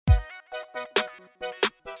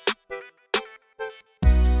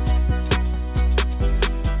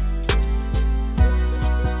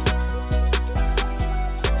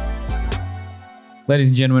Ladies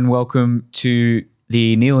and gentlemen, welcome to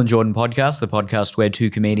the Neil and Jordan podcast, the podcast where two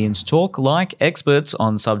comedians talk like experts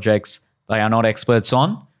on subjects they are not experts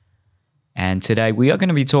on. And today we are going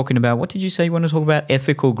to be talking about, what did you say you want to talk about?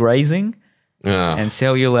 Ethical grazing and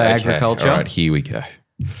cellular agriculture. All right, here we go.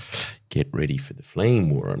 Get ready for the flame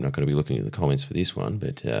war. I'm not going to be looking at the comments for this one,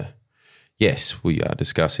 but yes, we are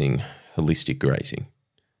discussing holistic grazing.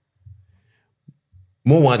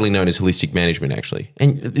 More widely known as holistic management, actually.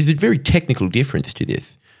 And there's a very technical difference to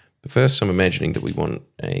this. But first, I'm imagining that we want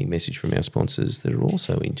a message from our sponsors that are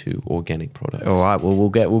also into organic products. All right, well, we'll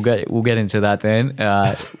get into that then.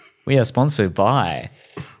 We are sponsored by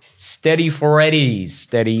Steady Freddy's,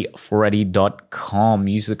 steadyfreddy.com.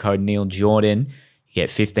 Use the code Neil Jordan. You get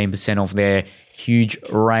 15% off their huge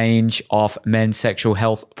range of men's sexual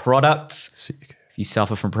health products. Sick. If you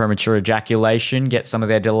suffer from premature ejaculation, get some of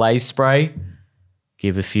their delay spray.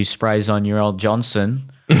 Give a few sprays on your old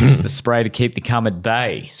Johnson. It's the spray to keep the cum at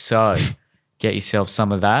bay. So get yourself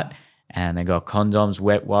some of that. And they got condoms,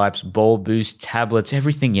 wet wipes, ball boost, tablets,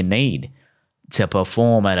 everything you need to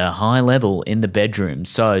perform at a high level in the bedroom.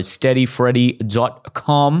 So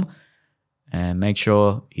steadyfreddy.com. And make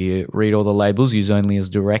sure you read all the labels. Use only as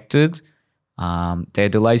directed. Their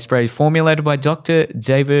delay spray is formulated by Dr.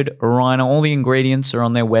 David Reiner. All the ingredients are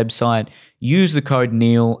on their website. Use the code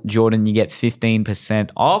Neil Jordan. You get 15%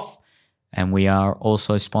 off. And we are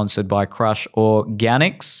also sponsored by Crush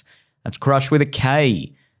Organics. That's Crush with a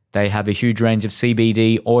K. They have a huge range of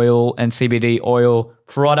CBD oil and CBD oil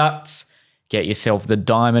products. Get yourself the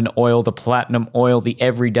diamond oil, the platinum oil, the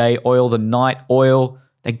everyday oil, the night oil.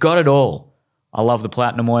 They got it all. I love the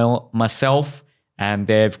platinum oil myself. And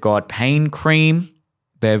they've got pain cream.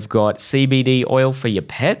 They've got CBD oil for your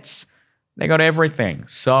pets. They got everything.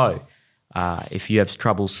 So if you have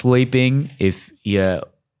trouble sleeping, if you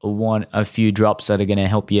want a few drops that are going to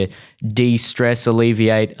help you de-stress,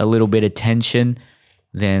 alleviate a little bit of tension,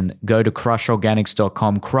 then go to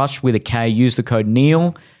crushorganics.com. Crush with a K. Use the code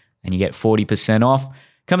Neil and you get 40% off.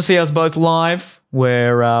 Come see us both live.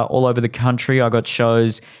 We're all over the country. I got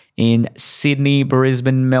shows in Sydney,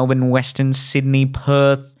 Brisbane, Melbourne, Western Sydney,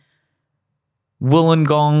 Perth,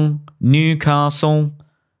 Wollongong, Newcastle,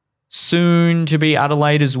 soon to be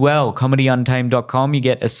Adelaide as well. ComedyUntamed.com. You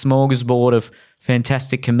get a smorgasbord of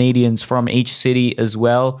fantastic comedians from each city as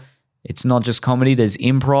well. It's not just comedy, there's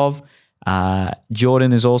improv.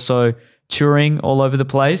 Jordan is also touring all over the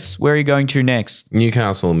place. Where are you going to next?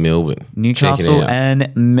 Newcastle and Melbourne. Newcastle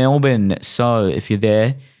and Melbourne. So if you're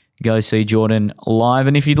there, go see Jordan live.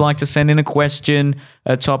 And if you'd like to send in a question,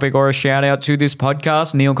 a topic, or a shout out to this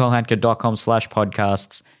podcast,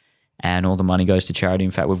 neilkolhatka.com/podcasts. And all the money goes to charity.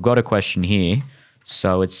 In fact, we've got a question here.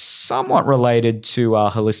 So it's somewhat related to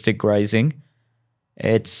holistic grazing.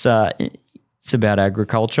 It's about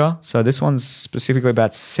agriculture. So this one's specifically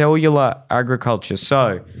about cellular agriculture.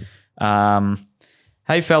 So,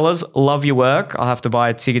 hey fellas, love your work. I'll have to buy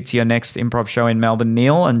a ticket to your next improv show in Melbourne,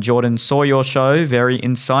 Neil. And Jordan saw your show. Very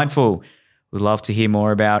insightful. We'd love to hear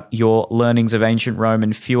more about your learnings of ancient Rome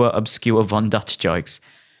and fewer obscure Von Dutch jokes.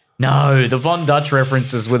 No, the Von Dutch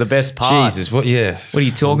references were the best part. Jesus, what? Yeah. What are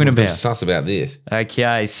you talking about? I'm sus about this.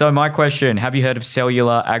 Okay, so my question, have you heard of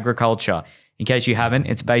cellular agriculture? In case you haven't,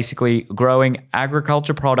 it's basically growing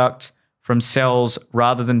agriculture products from cells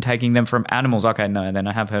rather than taking them from animals. Okay, no, then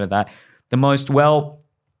I have heard of that. The most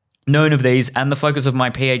well-known of these, and the focus of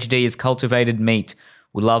my PhD, is cultivated meat.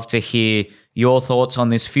 Would love to hear your thoughts on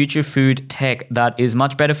this future food tech that is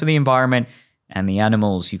much better for the environment and the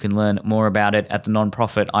animals. You can learn more about it at the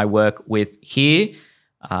nonprofit I work with here.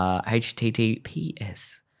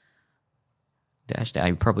 HTTPS.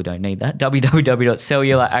 You probably don't need that.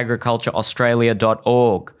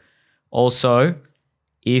 www.cellularagricultureaustralia.org. Also,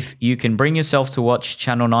 if you can bring yourself to watch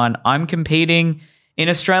Channel 9, I'm competing in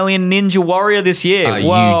Australian Ninja Warrior this year. Are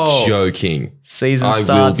Whoa. you joking? Season starts.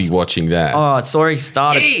 I will be watching that. Oh, it's already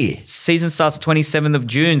started. Yeah. Season starts 27th of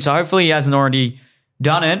June, so hopefully he hasn't already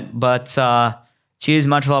done it. But cheers,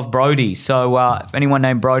 much love, Brody. So if anyone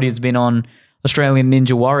named Brody has been on Australian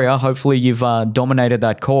Ninja Warrior, hopefully you've dominated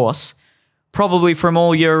that course. Probably from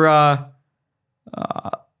all your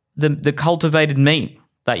the cultivated meat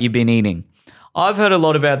that you've been eating. I've heard a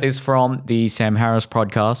lot about this from the Sam Harris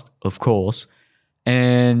podcast, of course,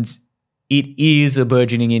 and it is a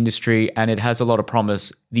burgeoning industry and it has a lot of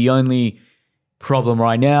promise. The only problem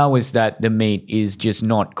right now is that the meat is just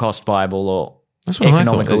not cost viable or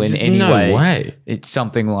economical in any way. It's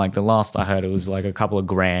something like, the last I heard, it was like a couple of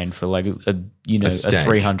grand for like a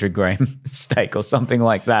 300 gram steak or something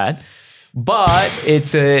like that. But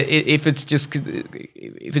if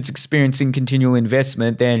it's experiencing continual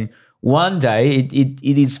investment, then one day it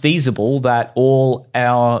is feasible that all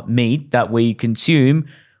our meat that we consume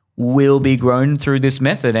will be grown through this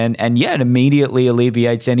method. And yeah, it immediately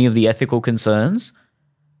alleviates any of the ethical concerns.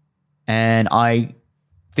 And I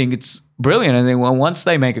think it's brilliant. I think once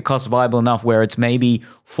they make it cost viable enough where it's maybe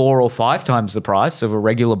 4 or 5 times the price of a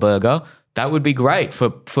regular burger, that would be great for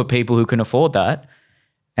people who can afford that.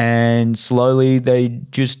 And slowly they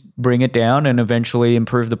just bring it down and eventually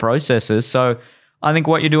improve the processes. So I think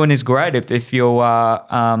what you're doing is great. If you're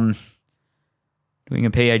doing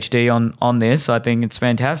a PhD on this, I think it's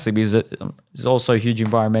fantastic because there's also huge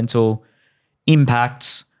environmental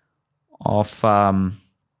impacts of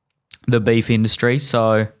the beef industry.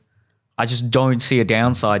 So I just don't see a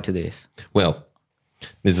downside to this. Well,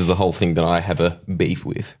 this is the whole thing that I have a beef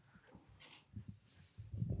with.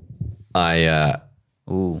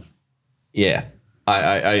 Ooh. Yeah,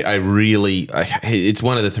 I really, it's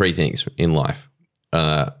one of the 3 things in life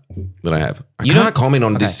that I have. I can't comment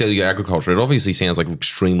on this cellular agriculture. It obviously sounds like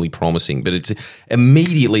extremely promising, but it's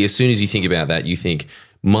immediately, as soon as you think about that, you think,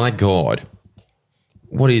 my God,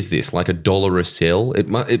 what is this? Like $1 a cell?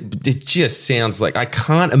 It just sounds like, I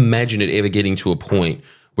can't imagine it ever getting to a point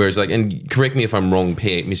where it's like, and correct me if I'm wrong,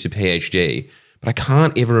 Mr. PhD, but I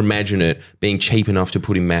can't ever imagine it being cheap enough to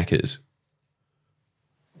put in Macca's.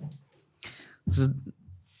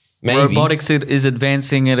 Maybe. Robotics is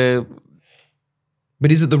advancing at a...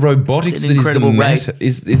 But is it the robotics that is the matter?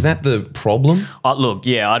 Is that the problem? Look,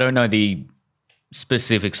 yeah, I don't know the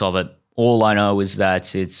specifics of it. All I know is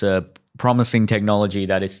that it's a promising technology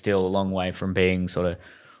that is still a long way from being sort of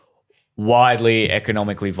widely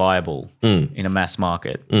economically viable in a mass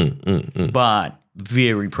market. But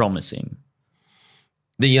very promising.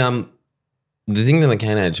 The thing that I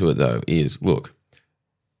can add to it, though, is, look,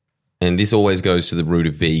 and this always goes to the root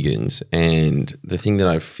of vegans, and the thing that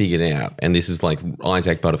I've figured out, and this is like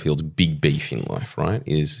Isaac Butterfield's big beef in life, right,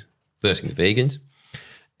 is versing the vegans.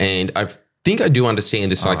 And I think I do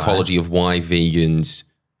understand the psychology of why vegans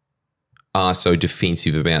are so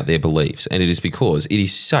defensive about their beliefs, and it is because it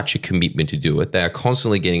is such a commitment to do it. They are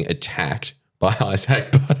constantly getting attacked by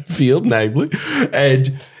Isaac Butterfield, namely,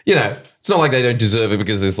 and, you know, it's not like they don't deserve it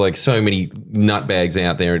because there's like so many nutbags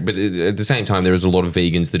out there. But at the same time, there is a lot of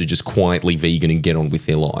vegans that are just quietly vegan and get on with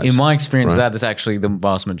their lives. In my experience, that is actually the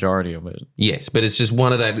vast majority of it. Yes, but it's just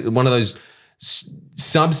one of those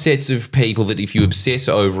subsets of people that if you obsess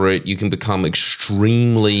over it, you can become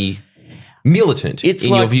extremely militant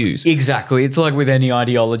in your views. Exactly. It's like with any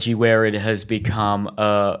ideology where it has become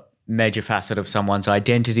a major facet of someone's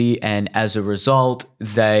identity, and as a result,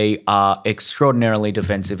 they are extraordinarily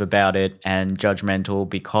defensive about it and judgmental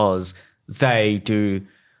because they do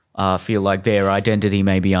feel like their identity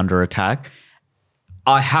may be under attack.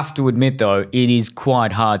 I have to admit, though, it is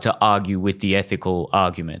quite hard to argue with the ethical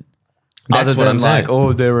argument. That's what I'm saying. Like,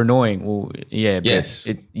 oh, they're annoying. Well, yeah, but yes,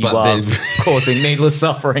 you are causing needless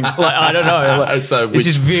suffering. Like, I don't know. Like, it's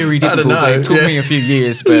just very difficult. It took me a few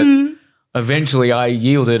years, but eventually I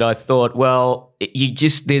yielded. I thought, well,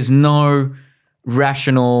 there's no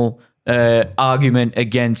rational argument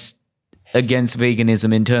against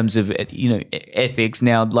veganism in terms of, you know, ethics.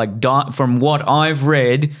 Now, like from what I've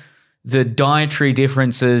read, the dietary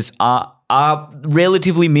differences are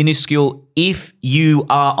relatively minuscule if you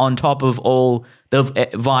are on top of all the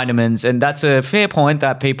vitamins. And that's a fair point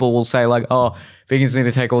that people will say, like, oh, vegans need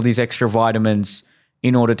to take all these extra vitamins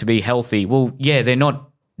in order to be healthy. Well, yeah, they're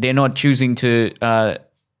not choosing to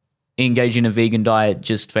engage in a vegan diet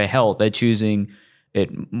just for health. They're choosing it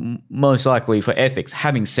most likely for ethics.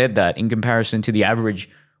 Having said that, in comparison to the average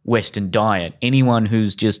Western diet, anyone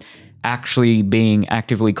who's just actually being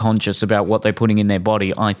actively conscious about what they're putting in their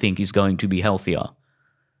body, I think, is going to be healthier.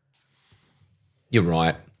 You're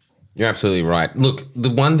right. You're absolutely right. Look, the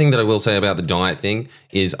one thing that I will say about the diet thing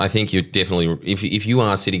is I think you're definitely, if you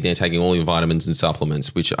are sitting there taking all your vitamins and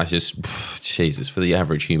supplements, which Jesus, for the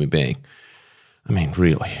average human being, I mean,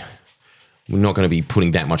 really, we're not going to be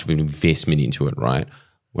putting that much of an investment into it, right?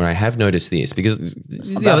 Where I have noticed this, because this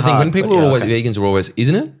is the other thing, when people are always, vegans are always,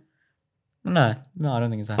 isn't it? No, I don't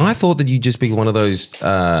think it's that. I thought that you'd just be one of those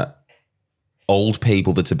old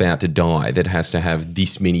people that's about to die that has to have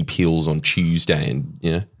this many pills on Tuesday and,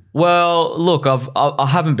 you know. Well, look, I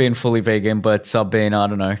haven't been fully vegan, but I've been, I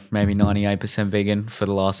don't know, maybe 98% vegan for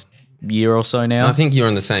the last year or so now. I think you're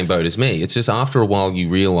in the same boat as me. It's just after a while you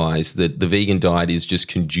realize that the vegan diet is just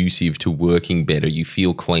conducive to working better. You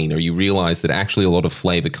feel cleaner. You realize that actually a lot of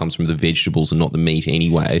flavor comes from the vegetables and not the meat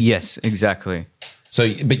anyway. Yes, exactly.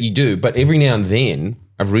 So, but you do. But every now and then,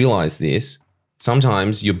 I've realized this,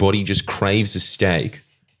 sometimes your body just craves a steak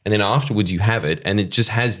and then afterwards you have it, and it just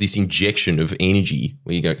has this injection of energy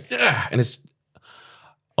where you go, "Ah," and it's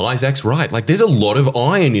Isaac's right. Like there's a lot of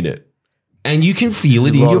iron in it, and you can feel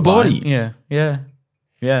it in your body.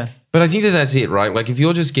 Yeah. But I think that's it, right? Like if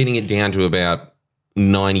you're just getting it down to about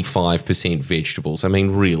 95% vegetables, I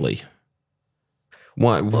mean, really.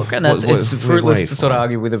 Why? Look, and it's fruitless to sort of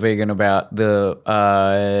argue with a vegan about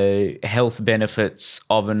the health benefits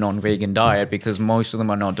of a non-vegan diet because most of them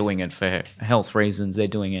are not doing it for health reasons. They're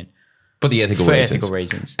doing it for the ethical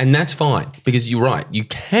reasons. And that's fine because you're right. You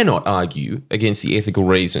cannot argue against the ethical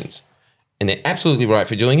reasons. And they're absolutely right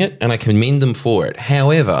for doing it, and I commend them for it.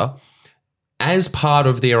 However, as part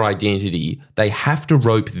of their identity, they have to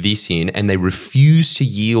rope this in and they refuse to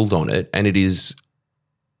yield on it, and it is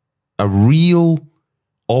a real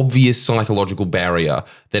obvious psychological barrier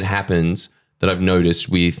that happens that I've noticed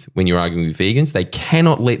with when you're arguing with vegans. They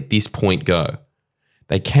cannot let this point go.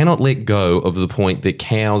 They cannot let go of the point that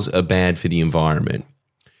cows are bad for the environment.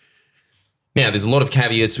 Now, there's a lot of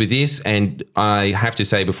caveats with this, and I have to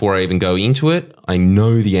say before I even go into it, I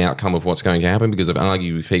know the outcome of what's going to happen because I've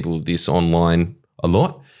argued with people of this online a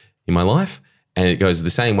lot in my life, and it goes the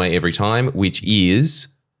same way every time, which is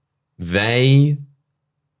they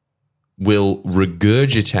will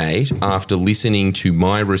regurgitate after listening to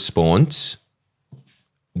my response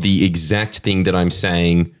the exact thing that I'm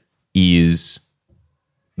saying is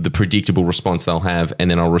the predictable response they'll have, and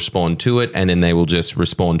then I'll respond to it, and then they will just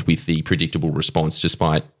respond with the predictable response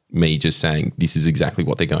despite me just saying this is exactly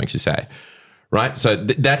what they're going to say, right? So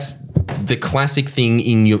that's the classic thing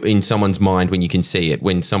in someone's mind when you can see it,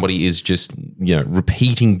 when somebody is just,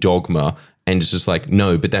 repeating dogma and it's just like,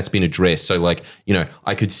 no, but that's been addressed. So like,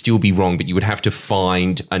 I could still be wrong, but you would have to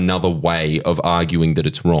find another way of arguing that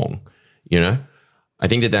it's wrong, I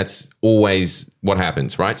think that that's always what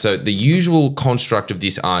happens, right? So the usual construct of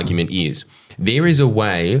this argument is there is a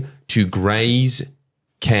way to graze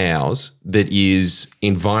cows that is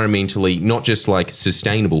environmentally not just like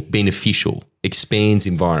sustainable, beneficial, expands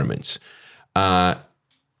environments.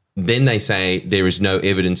 Then they say there is no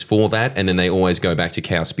evidence for that, and then they always go back to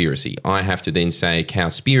cowspiracy. I have to then say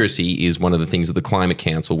cowspiracy is one of the things that the Climate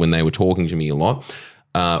Council, when they were talking to me a lot,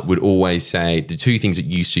 would always say the two things that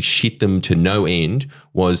used to shit them to no end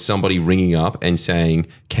was somebody ringing up and saying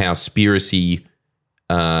cowspiracy.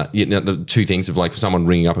 The two things of like someone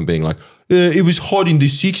ringing up and being like, it was hot in the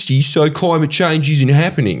 60s, so climate change isn't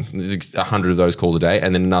happening. There's 100 of those calls a day,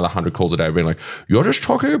 and then another 100 calls a day being like, you're just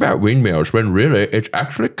talking about windmills when really it's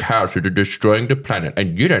actually cows that are destroying the planet,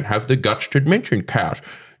 and you don't have the guts to mention cows.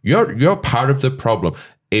 You're part of the problem.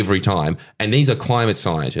 Every time. And these are climate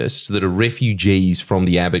scientists that are refugees from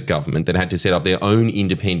the Abbott government that had to set up their own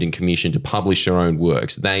independent commission to publish their own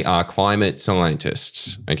works. They are climate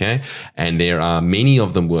scientists, okay? And there are many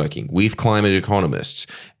of them working with climate economists.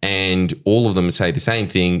 And all of them say the same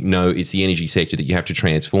thing. No, it's the energy sector that you have to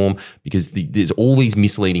transform because there's all these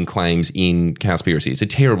misleading claims in Cowspiracy. It's a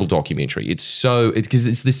terrible documentary. It's because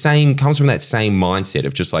it's the same, comes from that same mindset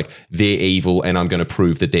of just like they're evil and I'm going to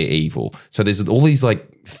prove that they're evil. So there's all these like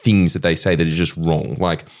things that they say that are just wrong.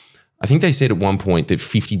 Like I think they said at one point that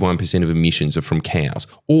 51% of emissions are from cows.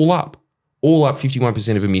 All up,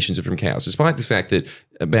 51% of emissions are from cows, despite the fact that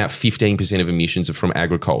about 15% of emissions are from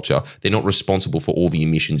agriculture. They're not responsible for all the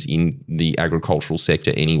emissions in the agricultural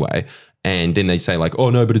sector anyway. And then they say like, oh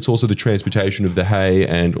no, but it's also the transportation of the hay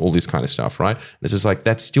and all this kind of stuff, right? And it's just like,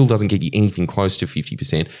 that still doesn't get you anything close to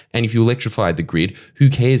 50%. And if you electrify the grid, who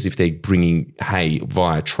cares if they're bringing hay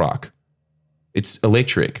via truck? It's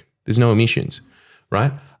electric. There's no emissions,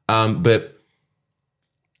 right? But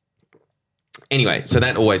anyway, so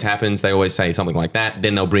that always happens. They always say something like that.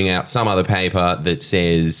 Then they'll bring out some other paper that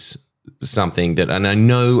says something that, and I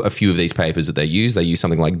know a few of these papers that they use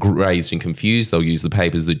something like Grazed and Confused. They'll use the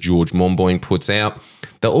papers that George Monbiot puts out.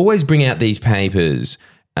 They'll always bring out these papers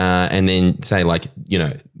and then say like,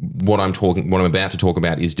 what I'm about to talk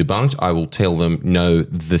about is debunked. I will tell them, no,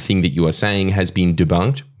 the thing that you are saying has been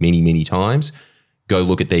debunked many, many times. Go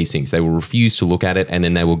look at these things. They will refuse to look at it, and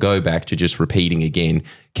then they will go back to just repeating again,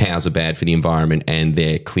 cows are bad for the environment and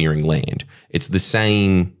they're clearing land. It's the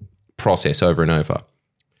same process over and over.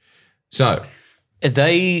 So, are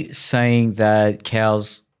they saying that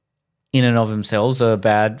cows in and of themselves are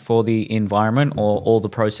bad for the environment, or all the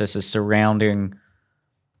processes surrounding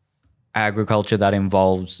agriculture that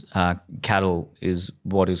involves cattle is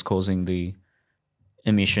what is causing the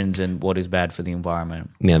emissions and what is bad for the environment?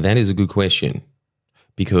 Now, that is a good question.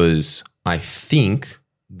 Because I think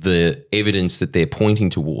the evidence that they're pointing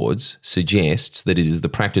towards suggests that it is the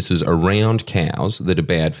practices around cows that are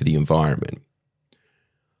bad for the environment.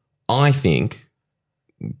 I think,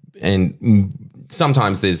 and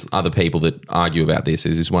sometimes there's other people that argue about this.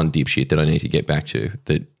 There's this one dipshit that I need to get back to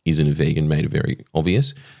that isn't a vegan, made it very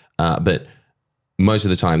obvious. But most of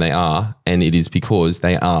the time they are, and it is because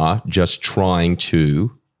they are just trying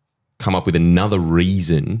to come up with another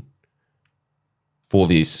reason for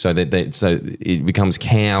this so that so it becomes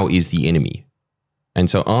cow is the enemy. And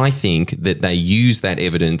so I think that they use that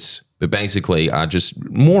evidence, but basically are just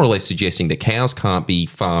more or less suggesting that cows can't be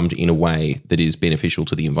farmed in a way that is beneficial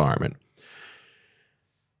to the environment.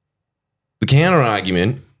 The counter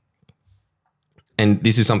argument, and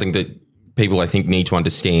this is something that people I think need to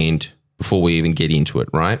understand before we even get into it,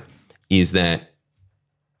 right, is that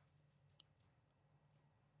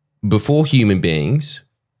before human beings,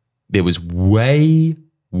 there was way,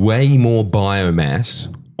 way more biomass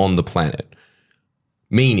on the planet.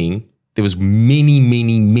 Meaning there was many,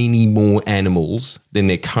 many, many more animals than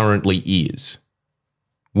there currently is.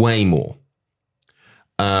 Way more.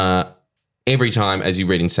 Every time, as you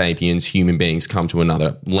read in Sapiens, human beings come to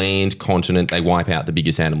another land, continent, they wipe out the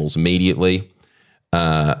biggest animals immediately.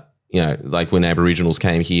 Like when Aboriginals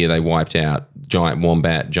came here, they wiped out giant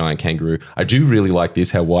wombat, giant kangaroo. I do really like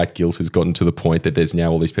this, how white guilt has gotten to the point that there's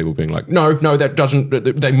now all these people being like, no, that doesn't,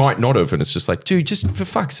 they might not have. And it's just like, dude, just for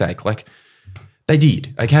fuck's sake, like, they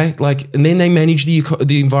did, okay? Like, and then they managed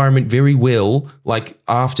the environment very well, like,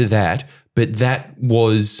 after that. But that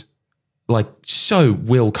was, like, so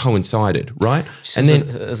well coincided, right? Just and then,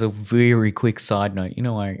 as a very quick side note,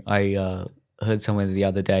 I heard somewhere the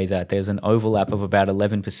other day that there's an overlap of about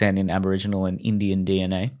 11% in Aboriginal and Indian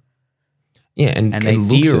DNA. Yeah, and they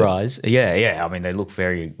theorize, I mean, they look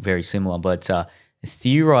very, very similar, but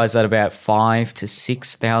theorize that about 5,000 to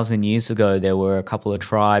 6,000 years ago, there were a couple of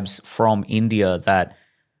tribes from India that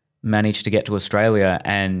managed to get to Australia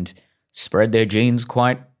and spread their genes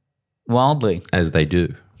quite wildly. As they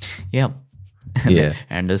do. Yeah. Yeah.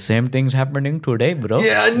 And the same thing's happening today, bro.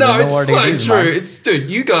 Yeah, no, it's so true. Man.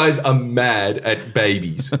 Dude, you guys are mad at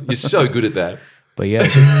babies. You're so good at that. But yeah,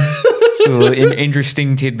 so an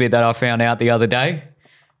interesting tidbit that I found out the other day.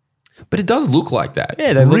 But it does look like that.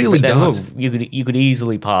 Yeah, they really does. You could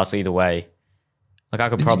easily pass either way. Like I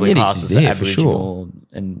could probably pass as Aboriginal,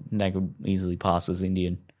 and they could easily pass as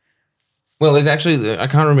Indian. Well, there's actually, I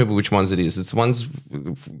can't remember which ones it is. It's ones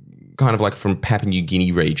kind of like from Papua New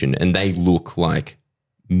Guinea region, and they look like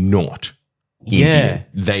not Indian. Yeah.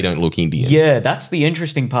 They don't look Indian. Yeah, that's the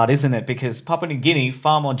interesting part, isn't it? Because Papua New Guinea,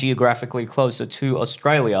 far more geographically closer to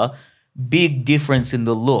Australia, big difference in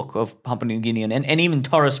the look of Papua New Guinean and even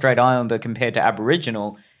Torres Strait Islander compared to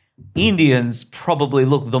Aboriginal. Indians probably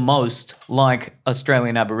look the most like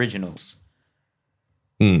Australian Aboriginals.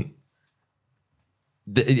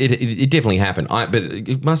 It definitely happened. But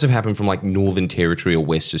it must have happened from like Northern Territory or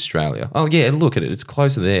West Australia. Oh, yeah, look at it. It's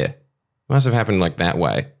closer there. It must have happened like that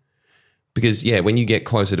way. Because, yeah, when you get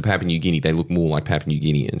closer to Papua New Guinea, they look more like Papua New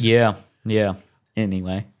Guineans. Yeah.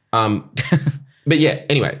 Anyway. But yeah,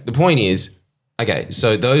 anyway, the point is, okay,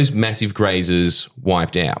 so those massive grazers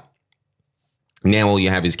wiped out. Now all you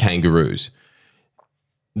have is kangaroos.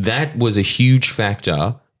 That was a huge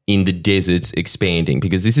factor in the deserts expanding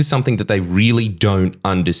because this is something that they really don't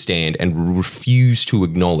understand and refuse to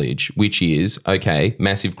acknowledge, which is, okay,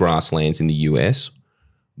 massive grasslands in the US.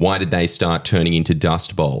 Why did they start turning into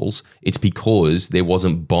dust bowls? It's because there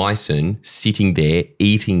wasn't bison sitting there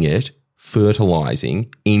eating it,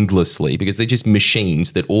 fertilizing endlessly because they're just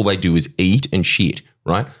machines that all they do is eat and shit,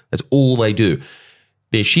 right? That's all they do.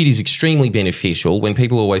 Their shit is extremely beneficial when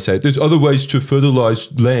people always say, there's other ways to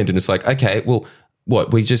fertilize land. And it's like, okay, well,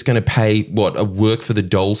 what, we're just going to pay, a work for the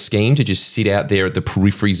dole scheme to just sit out there at the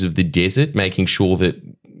peripheries of the desert, making sure that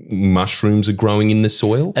mushrooms are growing in the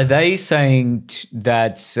soil? Are they saying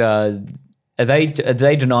that, are they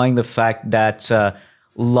denying the fact that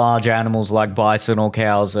large animals like bison or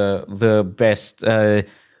cows are the best, are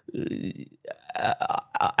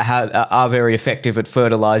very effective at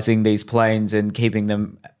fertilizing these plains and keeping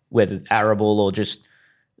them, whether arable or just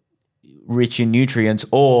rich in nutrients,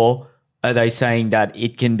 or are they saying that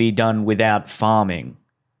it can be done without farming?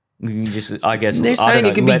 I guess they're saying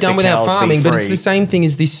it can be done without farming, but it's the same thing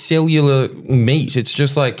as this cellular meat. It's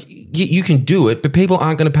just like you can do it, but people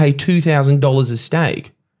aren't going to pay $2,000 a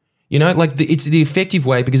steak. You know, like it's the effective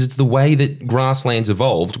way because it's the way that grasslands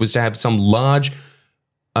evolved was to have some large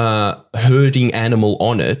herding animal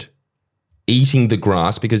on it eating the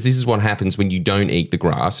grass, because this is what happens when you don't eat the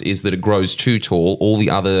grass, is that it grows too tall. All the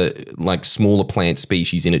other like smaller plant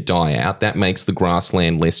species in it die out. That makes the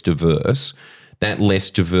grassland less diverse. That less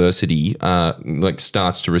diversity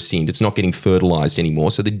starts to rescind. It's not getting fertilized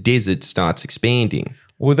anymore. So the desert starts expanding.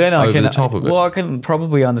 Well, then over the top of it. Well, I can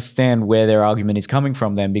probably understand where their argument is coming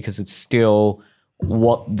from then, because it's still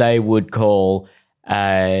what they would call,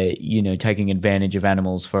 taking advantage of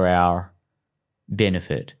animals for our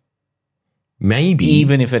benefit. Maybe.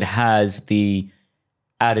 Even if it has the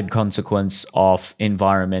added consequence of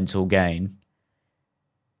environmental gain.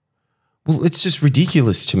 Well, it's just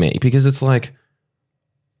ridiculous to me because it's like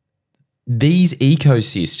these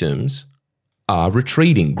ecosystems are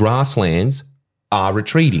retreating. Grasslands are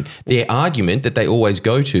retreating. Their argument that they always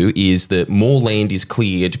go to is that more land is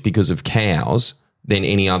cleared because of cows than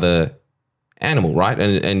any other animal, right?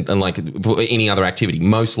 And like for any other activity.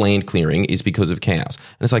 Most land clearing is because of cows.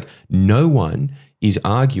 And it's like no one is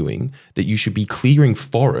arguing that you should be clearing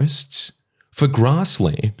forests for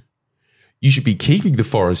grassland. You should be keeping the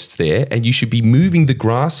forests there and you should be moving the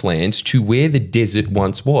grasslands to where the desert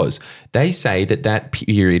once was. They say that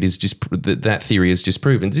period is just that theory is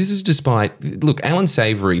disproven. This is despite, look, Alan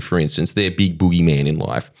Savory, for instance, their big boogeyman in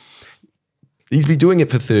life. He's been doing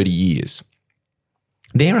it for 30 years.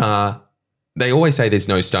 They always say there's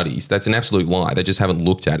no studies. That's an absolute lie. They just haven't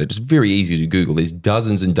looked at it. It's very easy to Google. There's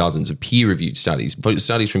dozens and dozens of peer-reviewed studies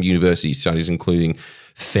from university studies, including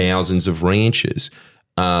thousands of ranchers.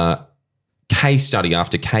 Case study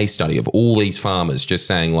after case study of all these farmers just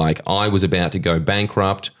saying like, I was about to go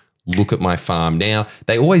bankrupt. Look at my farm now.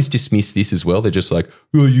 They always dismiss this as well. They're just like,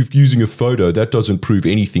 oh, you're using a photo. That doesn't prove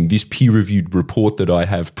anything. This peer-reviewed report that I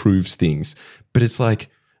have proves things. But it's like,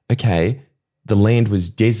 okay, the land was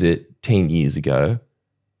desert 10 years ago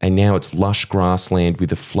and now it's lush grassland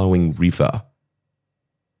with a flowing river.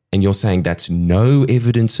 And you're saying that's no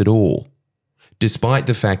evidence at all. Despite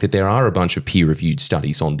the fact that there are a bunch of peer-reviewed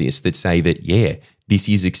studies on this that say that, yeah, this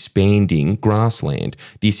is expanding grassland.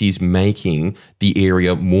 This is making the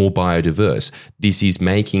area more biodiverse. This is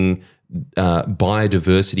making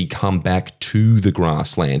biodiversity come back to the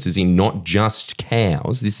grasslands, as in not just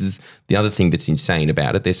cows. This is the other thing that's insane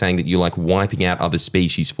about it. They're saying that you're like wiping out other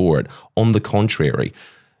species for it. On the contrary,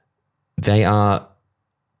 they are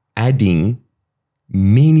adding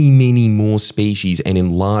many, many more species and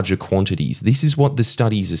in larger quantities. This is what the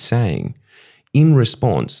studies are saying. In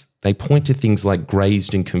response, they point to things like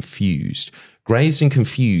Grazed and Confused. Grazed and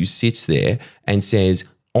Confused sits there and says,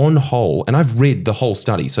 on whole, and I've read the whole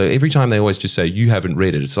study, so every time they always just say, you haven't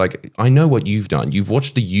read it, it's like, I know what you've done. You've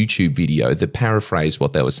watched the YouTube video that paraphrased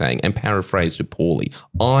what they were saying and paraphrased it poorly.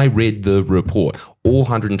 I read the report, all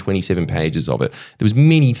 127 pages of it. There was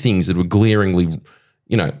many things that were glaringly,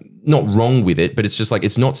 not wrong with it, but it's just like,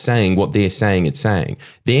 it's not saying what they're saying it's saying.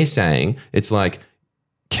 They're saying it's like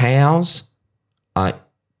cows are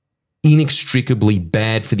inextricably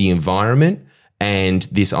bad for the environment, and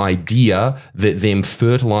this idea that them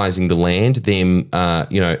fertilizing the land, them,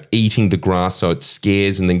 eating the grass so it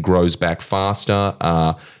scares and then grows back faster,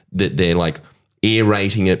 that they're like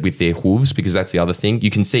aerating it with their hooves, because that's the other thing. You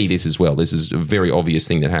can see this as well. This is a very obvious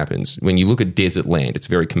thing that happens. When you look at desert land, it's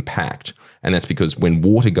very compact. And that's because when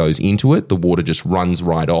water goes into it, the water just runs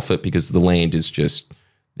right off it because the land is just,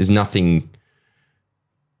 it's not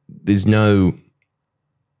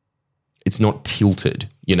tilted,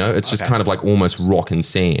 It's just kind of like almost rock and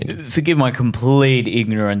sand. Forgive my complete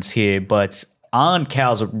ignorance here, but aren't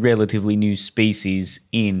cows a relatively new species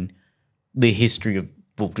in the history of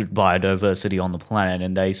biodiversity on the planet,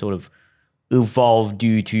 and they sort of evolved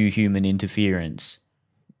due to human interference?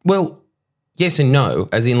 Well, yes and no,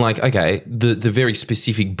 as in like, okay, the very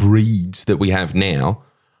specific breeds that we have now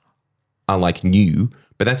are like new,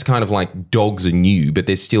 but that's kind of like dogs are new, but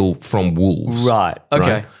they're still from wolves. Right.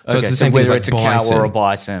 Okay. Right? So it's the same thing whether as like it's a bison. cow or a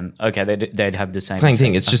bison, okay, they'd have the same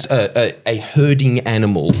thing. It's just a herding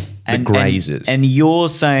animal that grazes. And you're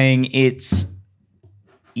saying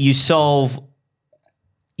you solve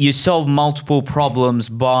multiple problems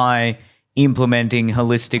by implementing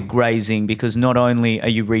holistic grazing, because not only are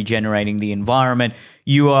you regenerating the environment,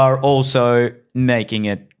 you are also making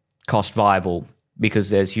it cost viable,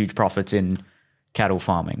 because there's huge profits in cattle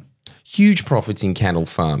farming. Huge profits in cattle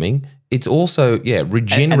farming. It's also,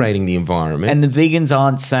 regenerating the environment. And the vegans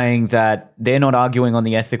aren't saying that, they're not arguing on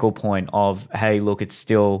the ethical point of, hey, look, it's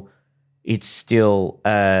still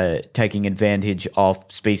taking advantage of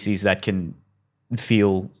species that can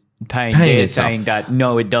feel pain. They're saying that,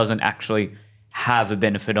 no, it doesn't actually have a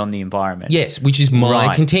benefit on the environment. Yes, which is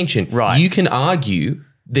my contention. Right. You can argue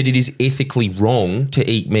that it is ethically wrong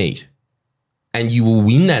to eat meat, and you will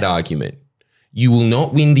win that argument. You will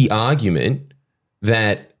not win the argument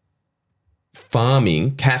that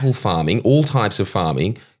farming, cattle farming, all types of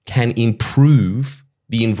farming can improve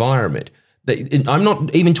the environment. I'm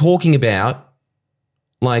not even talking about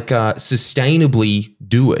like sustainably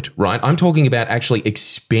do it, right? I'm talking about actually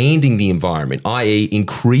expanding the environment, i.e.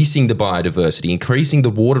 increasing the biodiversity, increasing the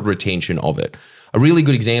water retention of it. A really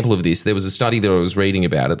good example of this, there was a study that I was reading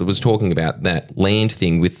about it that was talking about that land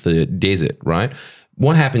thing with the desert, right?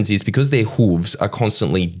 What happens is because their hooves are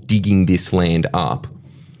constantly digging this land up,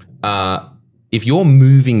 if you're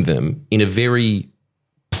moving them in a very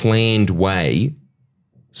planned way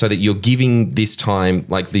so that you're giving this time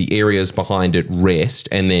like the areas behind it rest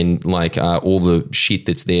and then like all the shit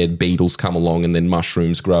that's there, beetles come along and then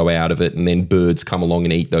mushrooms grow out of it and then birds come along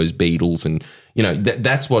and eat those beetles and, you know,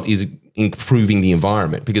 that's what is improving the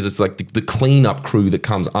environment because it's like the cleanup crew that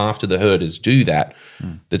comes after the herders do that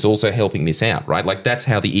that's also helping this out, right? Like that's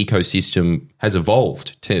how the ecosystem has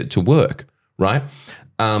evolved to work, right?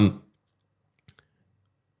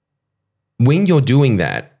 When you're doing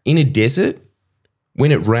that in a desert,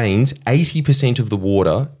 when it rains, 80% of the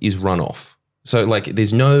water is runoff. So like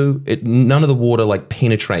there's none of the water like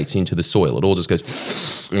penetrates into the soil. It all just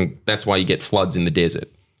goes, and that's why you get floods in the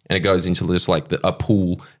desert. And it goes into just like a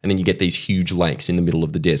pool and then you get these huge lakes in the middle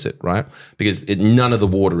of the desert, right? Because none of the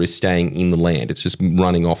water is staying in the land. It's just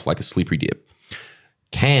running off like a slippery dip.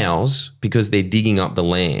 Cows, because they're digging up the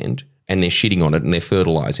land and they're shitting on it and they're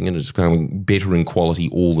fertilizing and it's becoming better in quality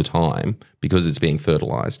all the time because it's being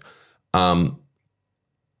fertilized.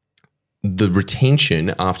 The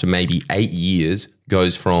retention after maybe 8 years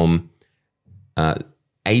goes from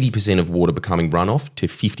 80% of water becoming runoff to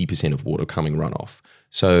 50% of water coming runoff.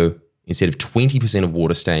 So instead of 20% of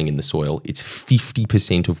water staying in the soil, it's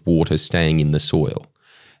 50% of water staying in the soil.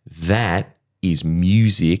 That is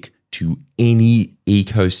music to any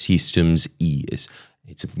ecosystem's ears.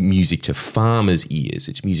 It's music to farmers' ears.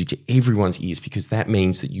 It's music to everyone's ears because that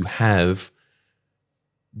means that you have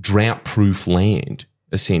drought-proof land,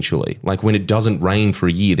 essentially. Like when it doesn't rain for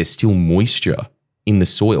a year, there's still moisture in the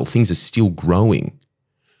soil. Things are still growing.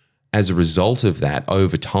 As a result of that,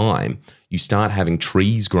 over time, you start having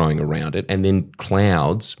trees growing around it and then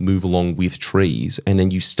clouds move along with trees. And then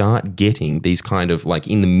you start getting these kind of like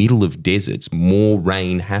in the middle of deserts, more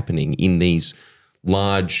rain happening in these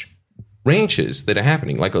large ranches that are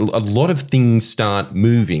happening. Like a lot of things start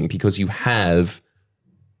moving because you have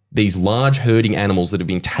these large herding animals that have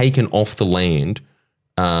been taken off the land,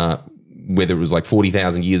 whether it was like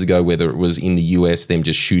 40,000 years ago, whether it was in the US, them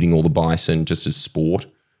just shooting all the bison just as sport.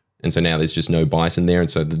 And so now there's just no bison there.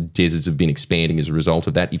 And so the deserts have been expanding as a result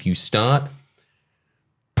of that. If you start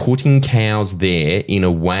putting cows there in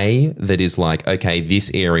a way that is like, okay,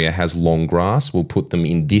 this area has long grass, we'll put them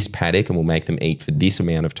in this paddock and we'll make them eat for this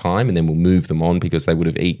amount of time and then we'll move them on because they would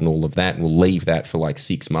have eaten all of that and we'll leave that for like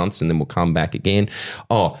 6 months and then we'll come back again.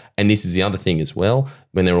 Oh, and this is the other thing as well,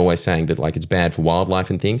 when they're always saying that like it's bad for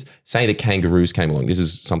wildlife and things, say that kangaroos came along. This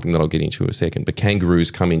is something that I'll get into in a second, but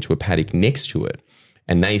kangaroos come into a paddock next to it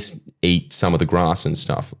and they eat some of the grass and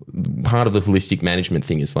stuff. Part of the holistic management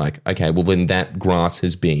thing is like, okay, well then that grass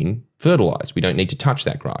has been fertilized. We don't need to touch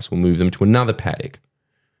that grass. We'll move them to another paddock.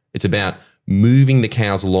 It's about moving the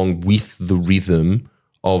cows along with the rhythm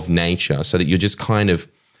of nature so that you're just kind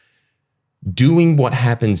of doing what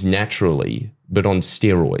happens naturally, but on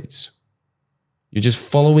steroids. You're just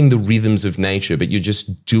following the rhythms of nature, but you're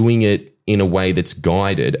just doing it in a way that's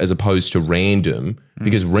guided as opposed to random,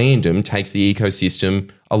 because random takes the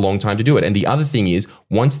ecosystem a long time to do it. And the other thing is,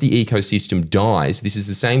 once the ecosystem dies, this is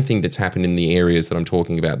the same thing that's happened in the areas that I'm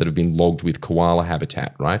talking about that have been logged with koala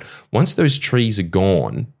habitat, right? Once those trees are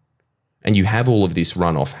gone and you have all of this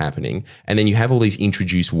runoff happening and then you have all these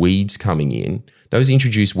introduced weeds coming in, those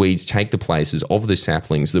introduced weeds take the places of the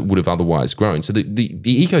saplings that would have otherwise grown. So the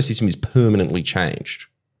ecosystem is permanently changed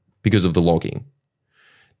because of the logging.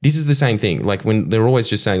 This is the same thing. Like when they're always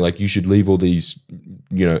just saying like you should leave all these,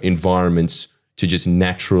 you know, environments to just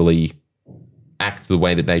naturally act the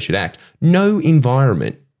way that they should act. No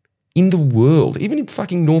environment in the world, even in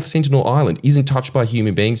fucking North Sentinel Island, isn't touched by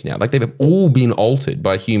human beings now. Like they've all been altered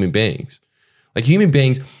by human beings. Like human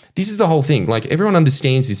beings, this is the whole thing. Like everyone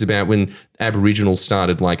understands this about when Aboriginals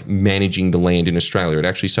started like managing the land in Australia. It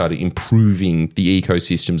actually started improving the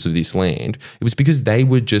ecosystems of this land. It was because they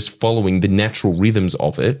were just following the natural rhythms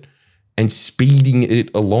of it and speeding it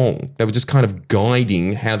along. They were just kind of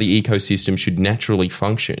guiding how the ecosystem should naturally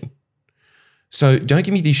function. So don't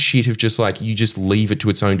give me this shit of just like you just leave it to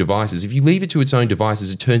its own devices. If you leave it to its own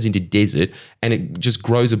devices, it turns into desert and it just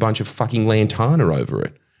grows a bunch of fucking lantana over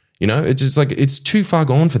it. You know, it's just like it's too far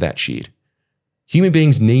gone for that shit. Human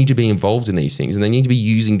beings need to be involved in these things and they need to be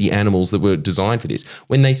using the animals that were designed for this.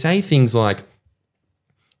 When they say things like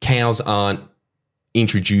cows aren't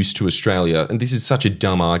introduced to Australia, and this is such a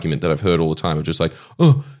dumb argument that I've heard all the time of just like,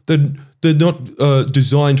 oh, they're not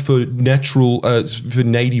designed for natural, for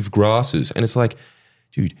native grasses. And it's like,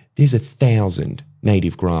 dude, there's 1,000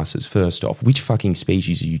 native grasses, first off. Which fucking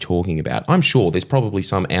species are you talking about? I'm sure there's probably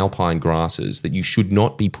some alpine grasses that you should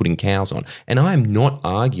not be putting cows on. And I am not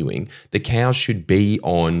arguing that cows should be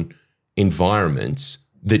on environments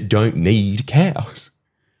that don't need cows.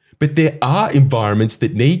 But there are environments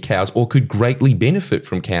that need cows or could greatly benefit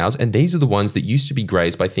from cows, and these are the ones that used to be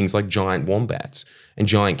grazed by things like giant wombats and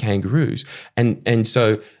giant kangaroos. And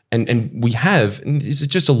so we have, and this is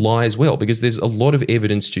just a lie as well, because there's a lot of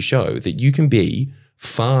evidence to show that you can be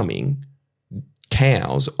farming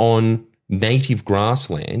cows on native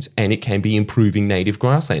grasslands and it can be improving native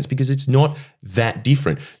grasslands because it's not that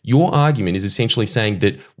different. Your argument is essentially saying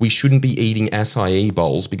that we shouldn't be eating acai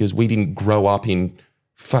bowls because we didn't grow up in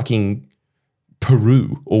fucking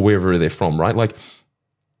Peru or wherever they're from, right? Like,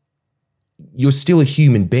 you're still a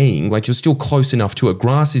human being. Like, you're still close enough to it.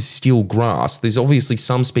 Grass is still grass. There's obviously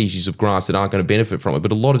some species of grass that aren't going to benefit from it,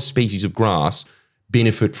 but a lot of species of grass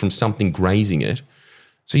benefit from something grazing it.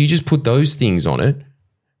 So you just put those things on it.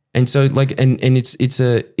 And so like, and it's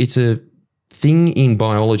a thing in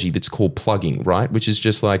biology that's called plugging, right? Which is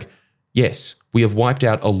just like, yes, we have wiped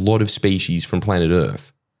out a lot of species from planet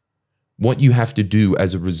Earth. What you have to do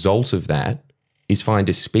as a result of that is find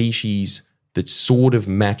a species that sort of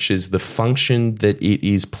matches the function that it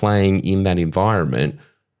is playing in that environment.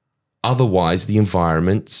 Otherwise, the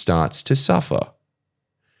environment starts to suffer.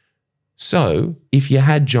 So if you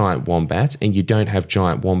had giant wombats and you don't have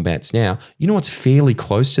giant wombats now, you know what's fairly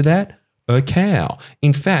close to that? A cow.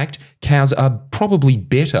 In fact, cows are probably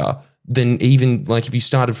better than even like if you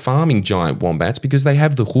started farming giant wombats because they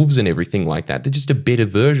have the hooves and everything like that. They're just a better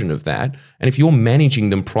version of that. And if you're managing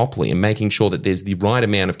them properly and making sure that there's the right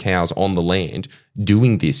amount of cows on the land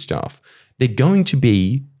doing this stuff, they're going to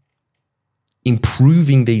be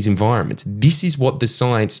improving these environments. This is what the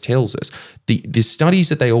science tells us. The studies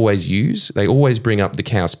that they always use, they always bring up the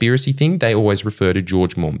cowspiracy thing. They always refer to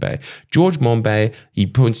George Monbiot. George Monbiot, he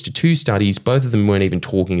points to 2 studies. Both of them weren't even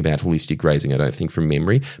talking about holistic grazing, I don't think, from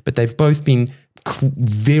memory, but they've both been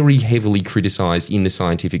very heavily criticized in the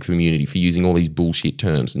scientific community for using all these bullshit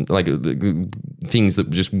terms and like things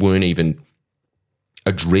that just weren't even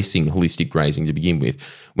addressing holistic grazing to begin with.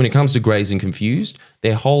 When it comes to grazing confused,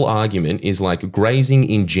 their whole argument is like grazing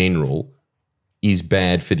in general is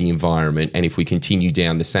bad for the environment, and if we continue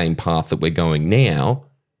down the same path that we're going now,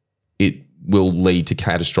 it will lead to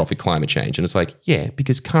catastrophic climate change. And it's like, yeah,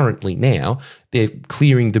 because currently now they're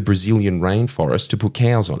clearing the Brazilian rainforest to put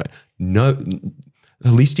cows on it. No,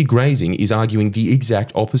 holistic grazing is arguing the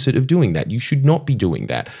exact opposite of doing that. You should not be doing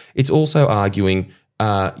that. It's also arguing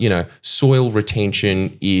soil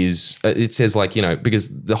retention is, it says like,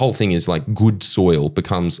 because the whole thing is like good soil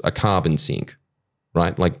becomes a carbon sink,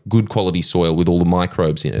 right? Like good quality soil with all the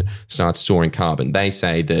microbes in it starts storing carbon. They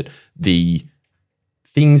say that the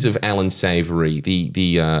things of Alan Savory,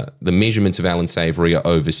 the measurements of Alan Savory are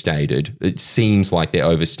overstated. It seems like they're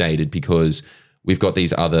overstated because we've got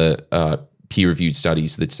these other peer-reviewed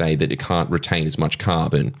studies that say that it can't retain as much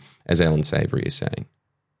carbon as Alan Savory is saying.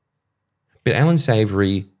 But Alan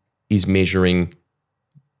Savory is measuring,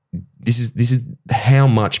 this is how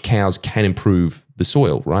much cows can improve the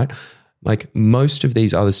soil, right? Like most of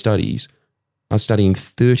these other studies are studying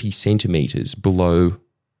 30 centimeters below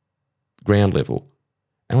ground level.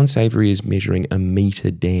 Alan Savory is measuring a meter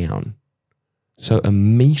down. So a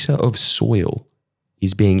meter of soil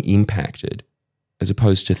is being impacted as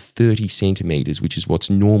opposed to 30 centimeters, which is what's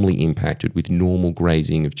normally impacted with normal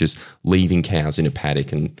grazing of just leaving cows in a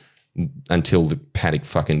paddock and until the paddock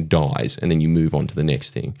fucking dies and then you move on to the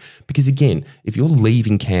next thing. Because again, if you're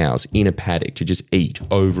leaving cows in a paddock to just eat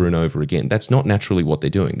over and over again, that's not naturally what they're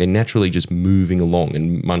doing. They're naturally just moving along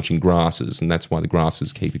and munching grasses, and that's why the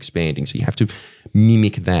grasses keep expanding. So you have to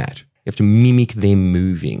mimic that. You have to mimic them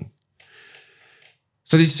moving.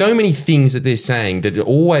 So there's so many things that they're saying that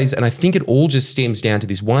always, and I think it all just stems down to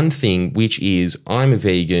this one thing, which is I'm a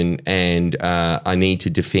vegan and I need to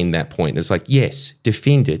defend that point. And it's like, yes,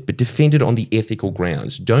 defend it, but defend it on the ethical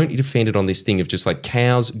grounds. Don't defend it on this thing of just like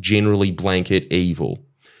cows generally blanket evil.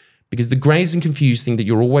 Because the grazed and confused thing that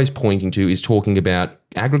you're always pointing to is talking about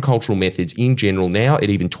agricultural methods in general. Now it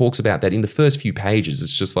even talks about that in the first few pages.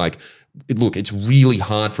 It's just like, look, it's really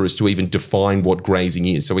hard for us to even define what grazing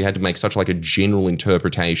is. So we had to make such like a general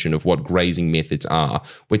interpretation of what grazing methods are.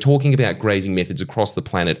 We're talking about grazing methods across the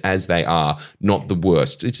planet as they are, not the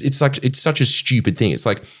worst. It's such a stupid thing. It's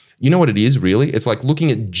like, you know what it is really? It's like looking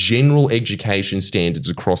at general education standards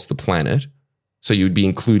across the planet. So you would be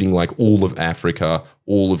including like all of Africa,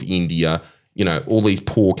 all of India, all these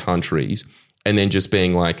poor countries, and then just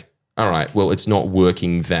being like, all right, well, it's not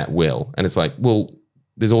working that well. And it's like, well,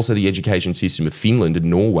 There's also the education system of Finland and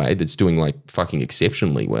Norway that's doing like fucking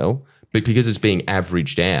exceptionally well. But because it's being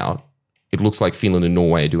averaged out, it looks like Finland and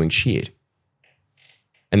Norway are doing shit.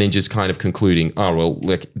 And then just kind of concluding, oh, well,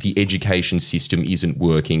 like the education system isn't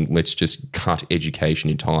working. Let's just cut education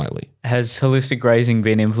entirely. Has holistic grazing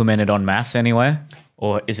been implemented en masse anywhere?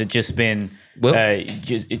 Or is it just been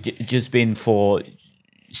just been for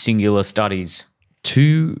singular studies?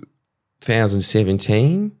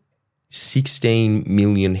 2017, 16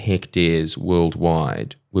 million hectares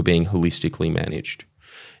worldwide were being holistically managed.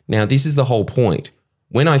 Now, this is the whole point.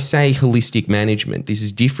 When I say holistic management, this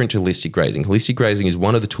is different to holistic grazing. Holistic grazing is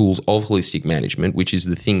one of the tools of holistic management, which is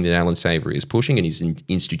the thing that Alan Savory is pushing and his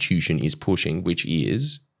institution is pushing, which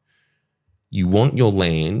is you want your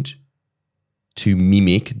land to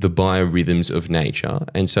mimic the biorhythms of nature.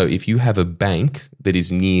 And so if you have a bank that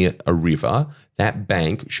is near a river, that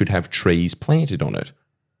bank should have trees planted on it.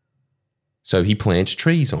 So he plants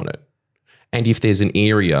trees on it. And if there's an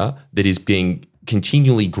area that is being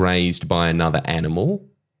continually grazed by another animal,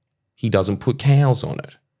 he doesn't put cows on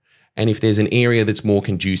it. And if there's an area that's more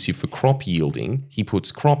conducive for crop yielding, he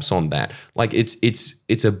puts crops on that. Like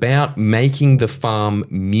it's about making the farm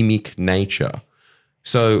mimic nature.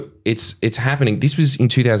 So it's happening. This was in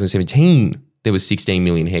 2017. There was 16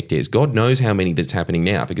 million hectares. God knows how many that's happening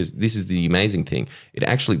now, because this is the amazing thing.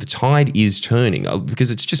 The tide is turning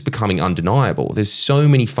because it's just becoming undeniable. There's so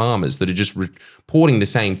many farmers that are just reporting the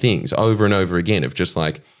same things over and over again of just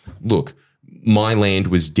like, look, my land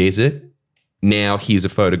was desert. Now here's a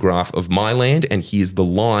photograph of my land, and here's the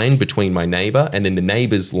line between my neighbor, and then the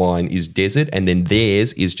neighbor's line is desert, and then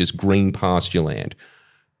theirs is just green pasture land.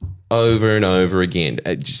 Over and over again.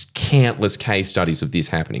 Just countless case studies of this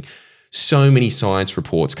happening. So many science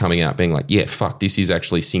reports coming out being like, yeah, fuck, this is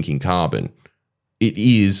actually sinking carbon. It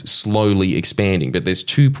is slowly expanding, but there's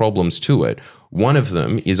two problems to it. One of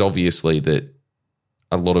them is obviously that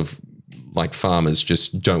a lot of like farmers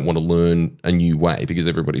just don't want to learn a new way because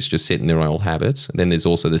everybody's just set in their old habits. And then there's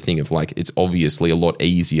also the thing of like, it's obviously a lot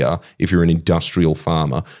easier if you're an industrial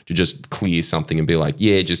farmer to just clear something and be like,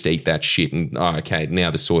 yeah, just eat that shit. And okay, now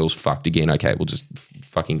the soil's fucked again. Okay, we'll just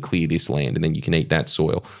fucking clear this land and then you can eat that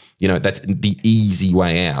soil. You know, that's the easy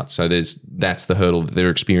way out. So that's the hurdle that they're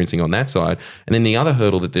experiencing on that side. And then the other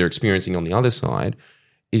hurdle that they're experiencing on the other side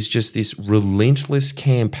is just this relentless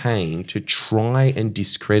campaign to try and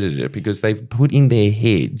discredit it because they've put in their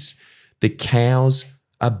heads that cows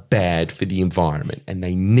are bad for the environment and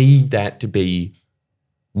they need that to be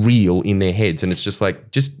real in their heads. And it's just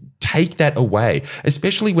like, just take that away,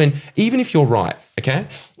 especially when, even if you're right, okay?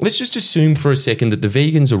 Let's just assume for a second that the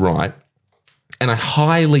vegans are right. And I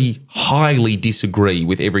highly, highly disagree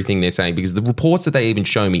with everything they're saying because the reports that they even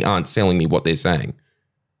show me aren't selling me what they're saying.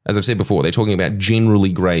 As I've said before, they're talking about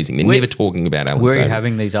generally grazing. They're never talking about Alan Savory. Were you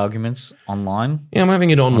having these arguments online? Yeah, I'm having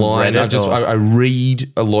it online. I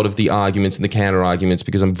read a lot of the arguments and the counter arguments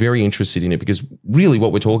because I'm very interested in it because really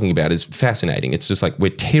what we're talking about is fascinating. It's just like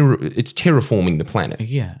it's terraforming the planet.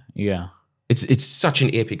 Yeah. It's such an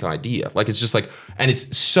epic idea. Like it's just like, and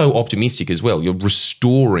it's so optimistic as well. You're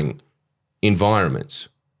restoring environments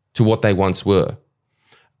to what they once were.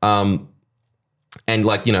 And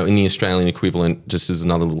like, you know, in the Australian equivalent, just as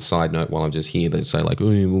another little side note while I'm just here, they say like, oh,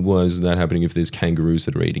 yeah, well, why isn't that happening if there's kangaroos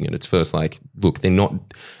that are eating it? It's first like, look, they're not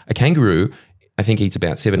 – a kangaroo I think eats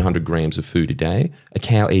about 700 grams of food a day. A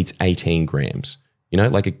cow eats 18 grams. You know,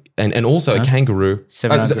 like and also a kangaroo –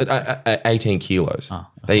 18 kilos. Oh,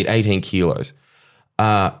 okay. They eat 18 kilos.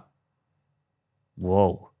 Whoa.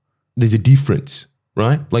 There's a difference.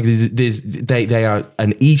 Right? Like they are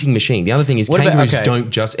an eating machine. The other thing is kangaroos don't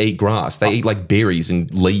just eat grass. They eat like berries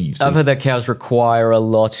and leaves. I've heard that cows require a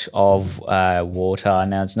lot of water.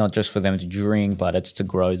 Now, it's not just for them to drink, but it's to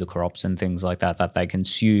grow the crops and things like that they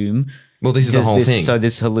consume. Well, this is the whole thing. So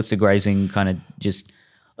this holistic grazing kind of just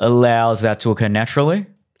allows that to occur naturally?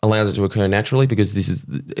 Allows it to occur naturally because this is,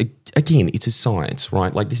 again, it's a science,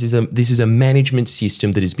 right? Like this is a management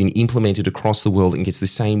system that has been implemented across the world and gets the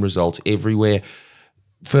same results everywhere.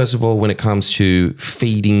 First of all, when it comes to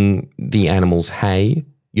feeding the animals hay,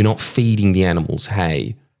 you're not feeding the animals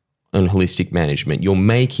hay on holistic management.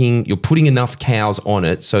 You're putting enough cows on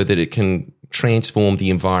it so that it can transform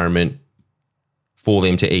the environment for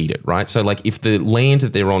them to eat it, right? So like if the land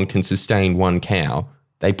that they're on can sustain one cow,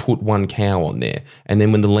 they put one cow on there. And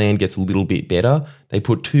then when the land gets a little bit better, they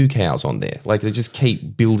put two cows on there. Like they just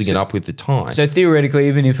keep building it up with the time. So theoretically,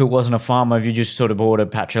 even if it wasn't a farmer, if you just sort of bought a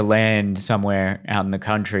patch of land somewhere out in the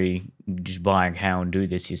country, you just buy a cow and do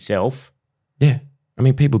this yourself. Yeah. I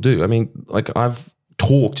mean, people do. I mean, like I've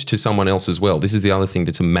talked to someone else as well. This is the other thing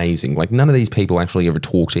that's amazing. Like none of these people actually ever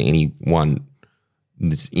talk to anyone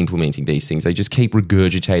that's implementing these things. They just keep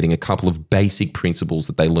regurgitating a couple of basic principles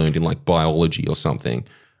that they learned in like biology or something,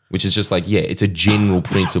 which is just like, yeah, it's a general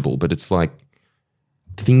principle, but it's like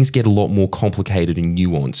things get a lot more complicated and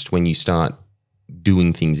nuanced when you start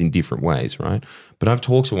doing things in different ways, right? But I've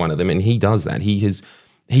talked to one of them and he does that. He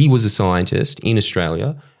was a scientist in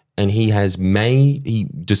Australia and he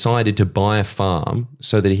decided to buy a farm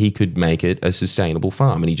so that he could make it a sustainable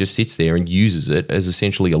farm. And he just sits there and uses it as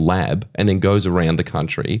essentially a lab and then goes around the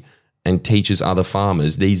country and teaches other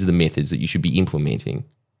farmers, these are the methods that you should be implementing,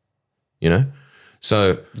 you know?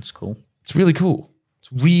 So that's cool. It's really cool.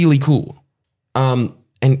 It's really cool.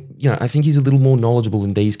 And, you know, I think he's a little more knowledgeable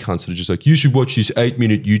than these cunts that are just like, you should watch this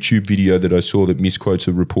 8-minute YouTube video that I saw that misquotes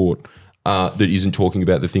a report that isn't talking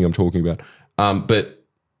about the thing I'm talking about. But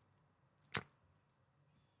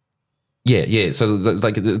yeah. So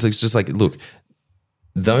like, it's just like, look,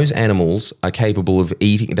 those animals are capable of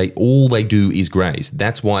eating. All they do is graze.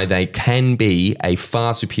 That's why they can be a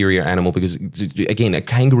far superior animal because, again, a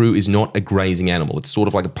kangaroo is not a grazing animal. It's sort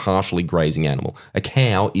of like a partially grazing animal. A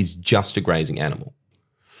cow is just a grazing animal.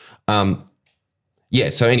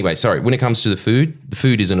 So anyway, sorry. When it comes to the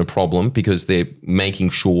food isn't a problem because they're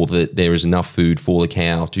making sure that there is enough food for the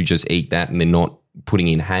cow to just eat that and they're not putting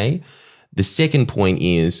in hay. The second point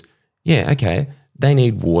is, yeah, okay, they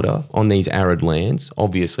need water on these arid lands.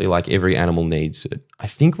 Obviously, like every animal needs it. I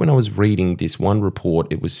think when I was reading this one report,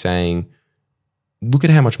 it was saying, look at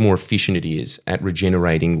how much more efficient it is at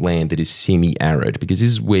regenerating land that is semi-arid, because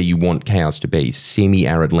this is where you want cows to be,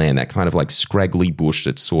 semi-arid land, that kind of like scraggly bush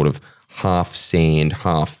that's sort of half sand,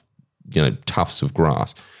 half, you know, tufts of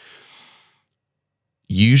grass.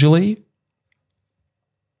 Usually,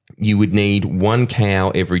 you would need one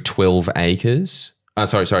cow every 12 acres.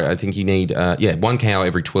 Sorry. I think you need, one cow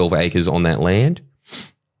every 12 acres on that land.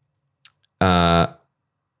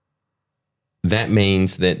 That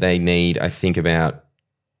means that they need, I think, about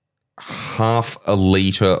half a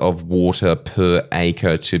litre of water per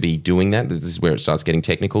acre to be doing that. This is where it starts getting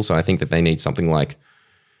technical. So I think that they need something like,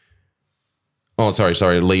 a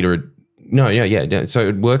litre. No. So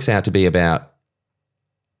it works out to be about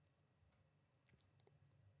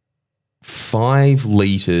 5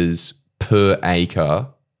 litres per acre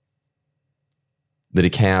that a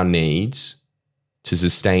cow needs to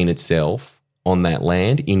sustain itself on that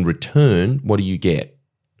land. In return, what do you get?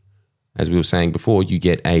 As we were saying before, you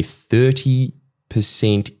get a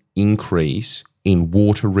 30% increase in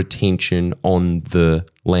water retention on the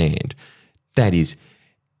land. That is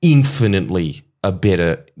infinitely a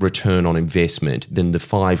better return on investment than the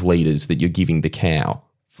 5 litres that you're giving the cow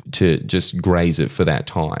to just graze it for that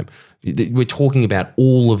time. We're talking about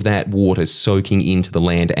all of that water soaking into the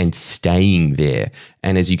land and staying there.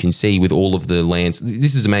 And as you can see with all of the lands,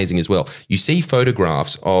 this is amazing as well. You see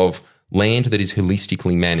photographs of land that is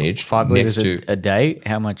holistically managed. 5 litres a day?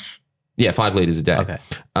 How much? Yeah, 5 litres a day. Okay.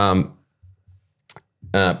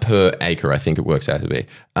 Per acre, I think it works out to be.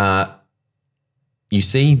 You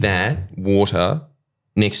see that water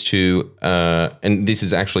next to, and this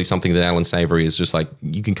is actually something that Alan Savory is just like,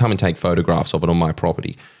 you can come and take photographs of it on my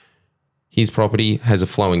property. His property has a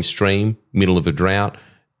flowing stream, middle of a drought,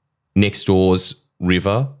 next door's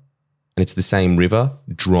river, and it's the same river,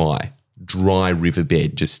 dry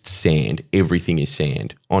riverbed, just sand. Everything is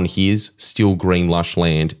sand. On his, still green, lush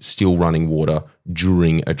land, still running water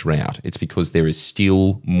during a drought. It's because there is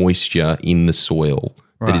still moisture in the soil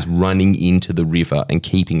that is running into the river and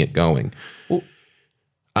keeping it going. Well,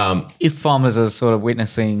 if farmers are sort of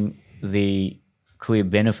witnessing the clear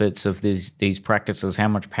benefits of these practices, how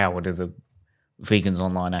much power do the vegans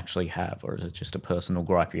online actually have, or is it just a personal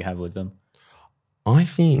gripe you have with them? I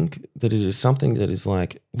think that it is something that is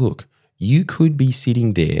like, look, you could be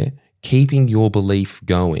sitting there keeping your belief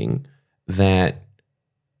going that,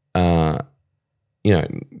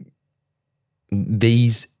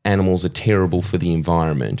 these animals are terrible for the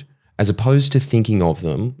environment, as opposed to thinking of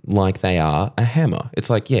them like they are a hammer. It's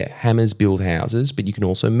like, yeah, hammers build houses, but you can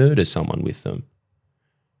also murder someone with them.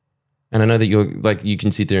 And I know that you're like, you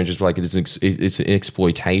can sit there and just like, it's an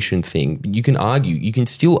exploitation thing. But you can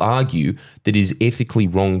still argue that it is ethically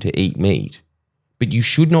wrong to eat meat. But you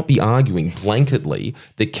should not be arguing blanketly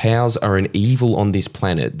that cows are an evil on this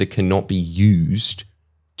planet that cannot be used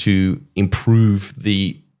to improve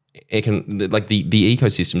the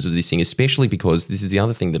ecosystems of this thing, especially because this is the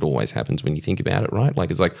other thing that always happens when you think about it, right?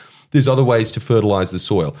 Like, it's like, there's other ways to fertilize the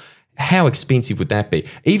soil. How expensive would that be?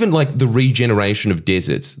 Even like the regeneration of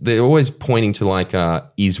deserts, they're always pointing to like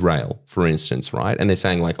Israel, for instance, right? And they're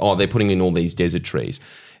saying like, oh, they're putting in all these desert trees.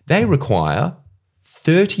 They require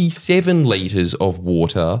 37 litres of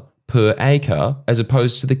water per acre, as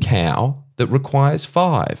opposed to the cow that requires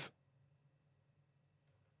 5.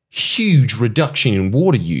 Huge reduction in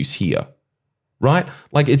water use here, right?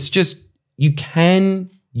 Like it's just, you can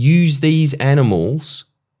use these animals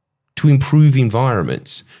to improve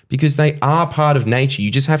environments because they are part of nature. You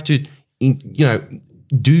just have to,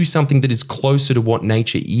 do something that is closer to what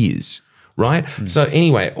nature is, right? So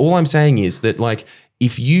anyway, all I'm saying is that like,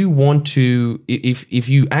 if you want to, if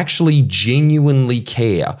you actually genuinely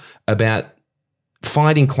care about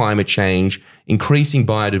fighting climate change, increasing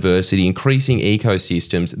biodiversity, increasing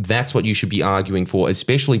ecosystems, that's what you should be arguing for,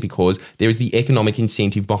 especially because there is the economic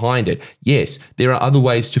incentive behind it. Yes, there are other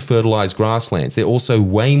ways to fertilize grasslands. They're also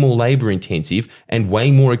way more labor intensive and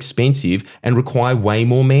way more expensive and require way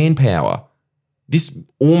more manpower. This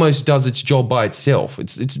almost does its job by itself.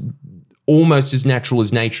 It's almost as natural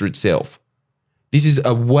as nature itself. This is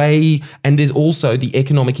a way, and there's also the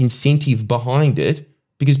economic incentive behind it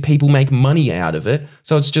because people make money out of it.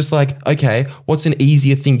 So it's just like, okay, what's an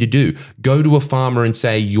easier thing to do? Go to a farmer and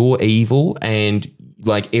say, you're evil and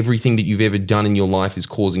like everything that you've ever done in your life is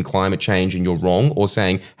causing climate change and you're wrong, or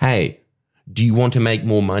saying, hey, do you want to make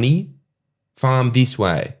more money? Farm this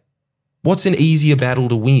way. What's an easier battle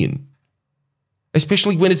to win?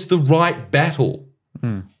 Especially when it's the right battle.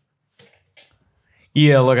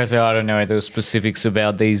 Yeah, like I said, I don't know the specifics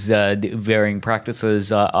about these varying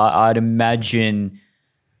practices. I'd imagine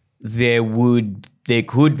there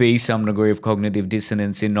could be some degree of cognitive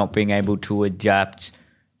dissonance in not being able to adapt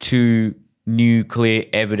to new clear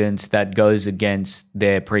evidence that goes against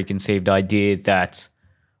their preconceived idea that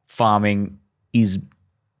farming is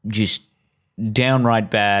just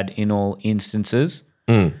downright bad in all instances.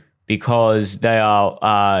 Because they are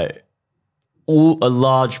a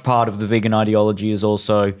large part of the vegan ideology is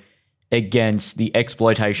also against the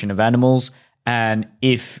exploitation of animals. And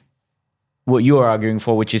if what you are arguing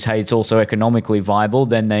for, which is, hey, it's also economically viable,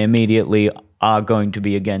 then they immediately are going to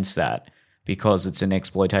be against that because it's an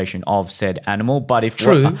exploitation of said animal. But if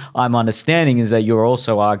what I'm understanding is that you're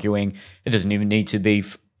also arguing it doesn't even need to be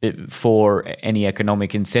for any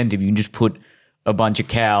economic incentive. You can just put a bunch of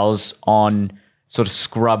cows on sort of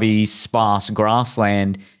scrubby, sparse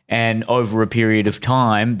grassland, and over a period of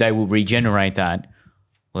time, they will regenerate that.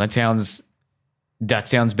 Well, that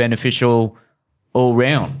sounds beneficial all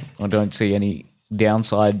round. I don't see any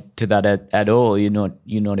downside to that at all. You're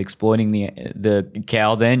not exploiting the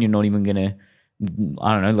cow. Then you're not even gonna,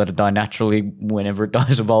 I don't know, let it die naturally whenever it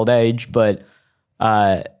dies of old age. But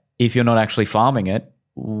if you're not actually farming it,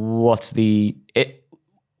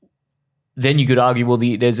 then you could argue, well,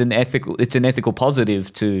 it's an ethical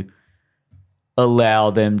positive to allow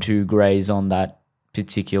them to graze on that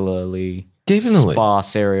particularly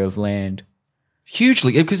sparse area of land.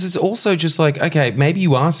 Hugely, because it's also just like, okay, maybe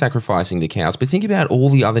you are sacrificing the cows, but think about all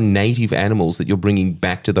the other native animals that you're bringing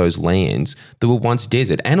back to those lands that were once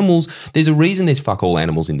desert. Animals, there's a reason there's fuck all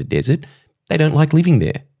animals in the desert. They don't like living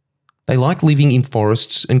there. They like living in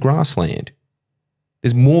forests and grassland.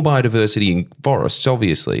 There's more biodiversity in forests,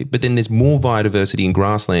 obviously, but then there's more biodiversity in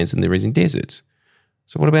grasslands than there is in deserts.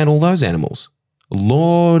 So what about all those animals? A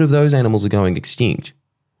lot of those animals are going extinct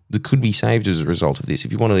that could be saved as a result of this,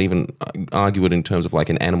 if you want to even argue it in terms of like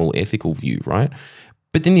an animal ethical view, right?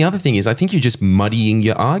 But then the other thing is, I think you're just muddying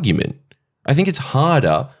your argument. I think it's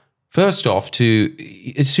harder, first off,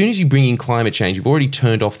 as soon as you bring in climate change, you've already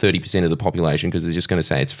turned off 30% of the population because they're just going to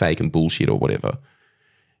say it's fake and bullshit or whatever.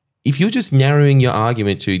 If you're just narrowing your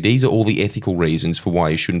argument to these are all the ethical reasons for why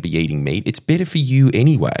you shouldn't be eating meat, it's better for you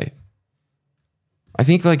anyway. I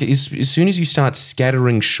think like as soon as you start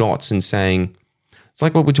scattering shots and saying, it's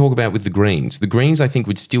like what we talk about with the Greens. The Greens, I think,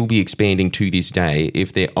 would still be expanding to this day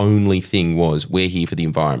if their only thing was we're here for the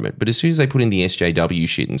environment. But as soon as they put in the SJW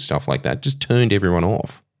shit and stuff like that, just turned everyone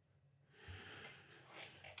off.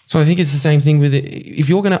 So I think it's the same thing with it. If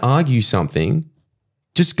you're going to argue something,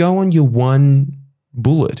 just go on your one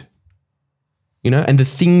bullet. And the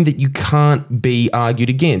thing that you can't be argued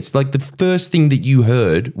against, like the first thing that you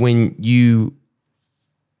heard when you,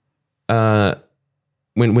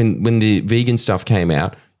 when the vegan stuff came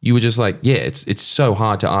out, you were just like, yeah, it's so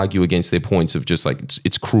hard to argue against their points of just like,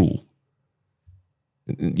 it's cruel.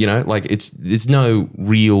 Like there's no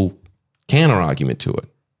real counter argument to it.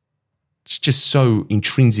 It's just so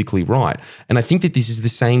intrinsically right. And I think that this is the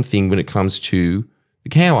same thing when it comes to the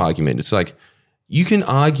cow argument. It's like, you can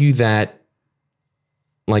argue that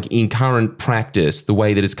like in current practice, the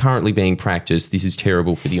way that it's currently being practiced, this is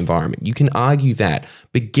terrible for the environment. You can argue that,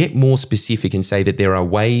 but get more specific and say that there are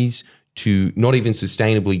ways to not even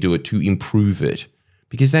sustainably do it, to improve it.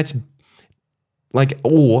 Because that's like,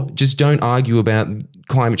 or just don't argue about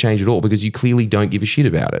climate change at all because you clearly don't give a shit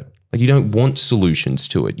about it. Like, you don't want solutions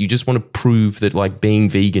to it. You just want to prove that, like, being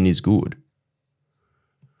vegan is good.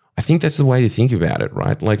 I think that's the way to think about it,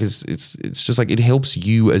 right? Like, it's just like it helps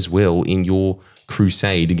you as well in your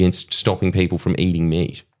crusade against stopping people from eating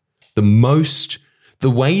meat. The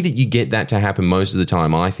way that you get that to happen most of the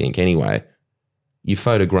time, I think, anyway, you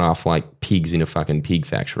photograph like pigs in a fucking pig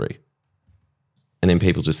factory. And then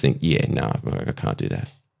people just think, yeah, no, I can't do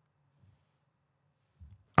that.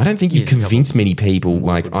 I don't think you convince many people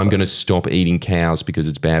like I'm going to stop eating cows because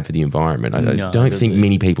it's bad for the environment. I don't think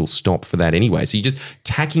many people stop for that anyway. So you're just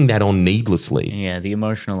tacking that on needlessly. Yeah, the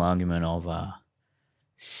emotional argument of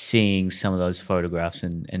seeing some of those photographs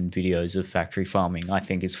and videos of factory farming, I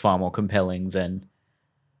think, is far more compelling than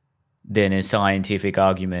a scientific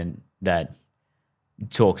argument that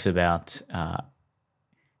talks about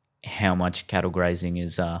how much cattle grazing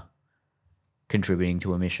is contributing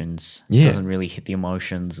to emissions. Yeah. It doesn't really hit the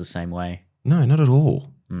emotions the same way. No, not at all.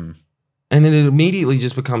 Mm. And then it immediately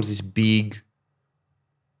just becomes this big,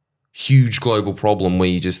 huge global problem where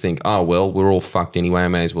you just think, oh, well, we're all fucked anyway. I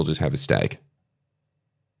may as well just have a steak.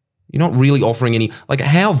 You're not really offering any, like,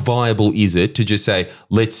 how viable is it to just say,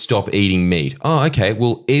 let's stop eating meat? Oh, okay.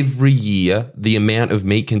 Well, every year, the amount of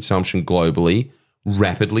meat consumption globally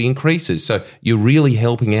rapidly increases. So you're really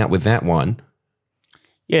helping out with that one.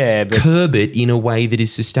 Yeah, but curb it in a way that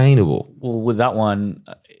is sustainable. well, with that one,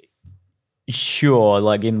 sure.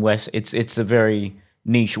 Like in West, it's a very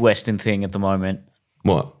niche Western thing at the moment.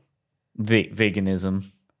 What? Veganism,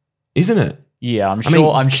 isn't it? Yeah, I'm I sure. mean,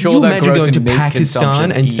 I'm can sure you that imagine growth going to in meat Pakistan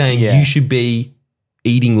consumption- and saying yeah. you should be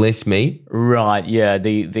eating less meat? Right, yeah.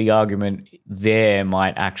 The argument there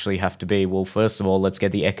might actually have to be, well, first of all, let's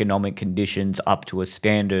get the economic conditions up to a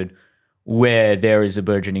standard where there is a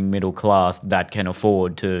burgeoning middle class that can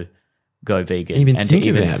afford to go vegan Even and think to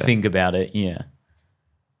even about it. think about it. Yeah.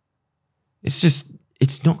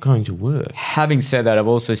 It's not going to work. Having said that, I've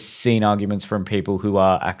also seen arguments from people who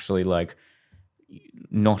are actually like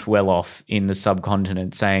not well off in the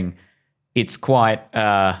subcontinent saying it's quite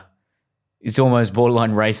it's almost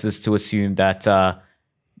borderline racist to assume that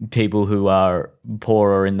people who are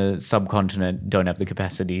poorer in the subcontinent don't have the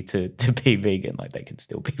capacity to be vegan. Like, they can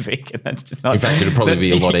still be vegan. That's just not, In fact, it'd probably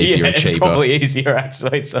be a lot easier and cheaper. It's probably easier,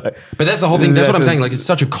 actually. So, But that's the whole thing. That's what I'm That's saying. Like, it's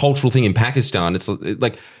such a cultural thing in Pakistan. It's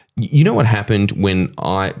like, you know what happened when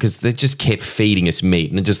because they just kept feeding us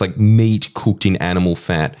meat and just like meat cooked in animal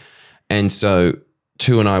fat. And so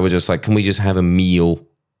Tu and I were just like, can we just have a meal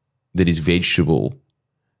that is vegetable?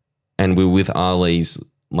 And we were with Ali's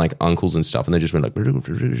like uncles and stuff, and they just went like,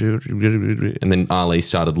 and then Ali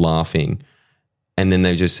started laughing. And then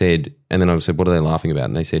they just said, and then I said, what are they laughing about?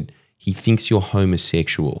 And they said, he thinks you're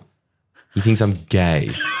homosexual. He thinks I'm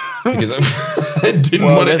gay because I didn't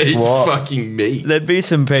want to eat fucking meat. there'd be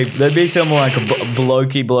some people, there'd be some like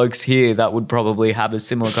blokey blokes here that would probably have a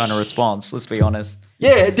similar kind of response. Let's be honest.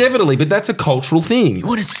 Yeah, definitely. But that's a cultural thing. You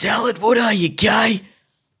want a salad? What are you, gay?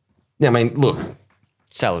 I mean, look,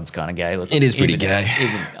 Salad's kind of gay. It is pretty gay.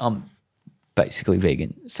 I'm basically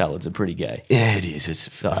vegan. Salads are pretty gay. yeah, it is.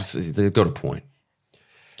 They've got a point.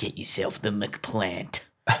 Get yourself the McPlant.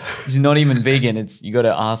 It's not even vegan. It's you got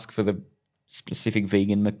to ask for the specific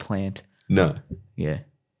vegan McPlant. No. Yeah.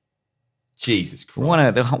 Jesus Christ.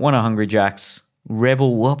 One of Hungry Jack's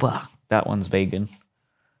Rebel Whopper. That one's vegan.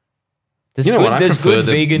 There's You know what? I there's prefer good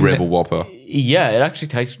the vegan Rebel Whopper. Yeah, it actually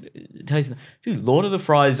tastes. Dude, Lord of the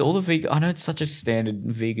Fries, all the vegan. I know it's such a standard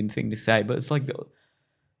vegan thing to say, but it's like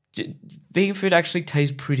vegan food actually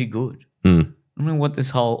tastes pretty good. Mm. I don't know what this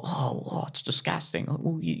whole it's disgusting.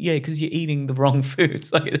 Well, yeah, because you're eating the wrong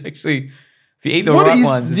foods. Like, it actually, if you eat the right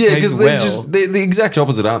ones, it tastes well. they're the exact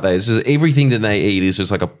opposite, aren't they? It's just everything that they eat is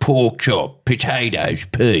just like a pork chop, potatoes,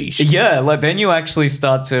 peas. Yeah, like then you actually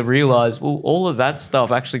start to realize, well, all of that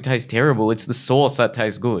stuff actually tastes terrible. It's the sauce that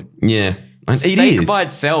tastes good. Yeah. And Steak it is. by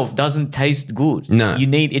itself doesn't taste good. No.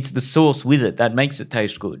 It's the sauce with it that makes it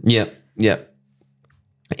taste good. Yep.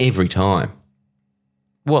 Every time.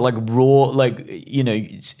 What, like raw, like,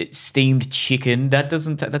 steamed chicken? That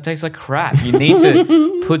that tastes like crap. You need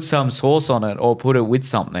to put some sauce on it or put it with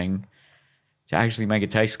something to actually make it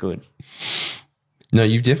taste good. No,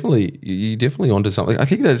 you're definitely onto something. I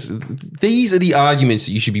think these are the arguments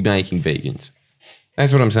that you should be making, vegans.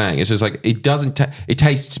 That's what I'm saying. It's just like, it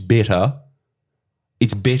tastes better.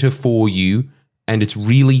 It's better for you, and it's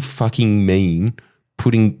really fucking mean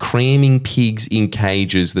cramming pigs in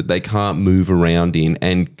cages that they can't move around in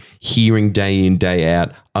and hearing day in, day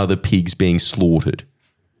out other pigs being slaughtered.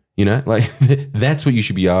 You know, like that's what you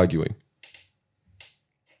should be arguing.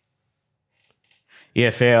 Yeah,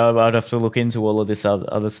 fair. I'd have to look into all of this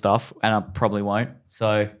other stuff, and I probably won't.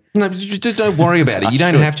 So No, just don't worry about it. You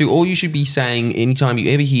don't have to. All you should be saying anytime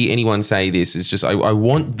you ever hear anyone say this is just, I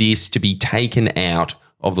want this to be taken out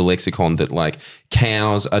of the lexicon that like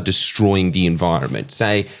cows are destroying the environment.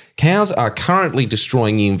 Say cows are currently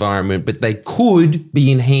destroying the environment, but they could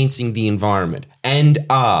be enhancing the environment and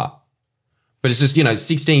are. But it's just,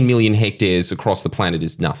 16 million hectares across the planet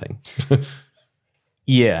is nothing.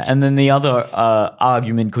 Yeah, and then the other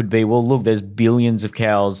argument could be, well, look, there's billions of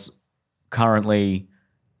cows currently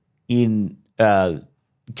in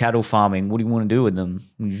cattle farming. What do you want to do with them?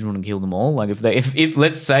 You just want to kill them all? Like if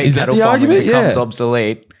let's say Is that cattle the farming argument? becomes Yeah.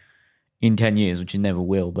 obsolete in 10 years, which it never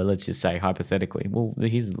will, but let's just say hypothetically, well,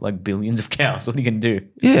 here's like billions of cows. What are you going to do?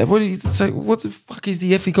 Yeah, what the fuck is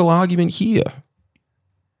the ethical argument here?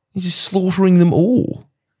 You're just slaughtering them all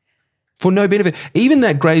for no benefit. Even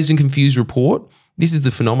that Grazed and Confused report, this is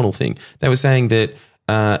the phenomenal thing. They were saying that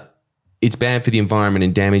it's bad for the environment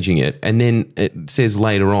and damaging it. And then it says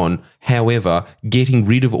later on, however, getting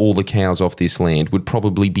rid of all the cows off this land would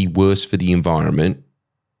probably be worse for the environment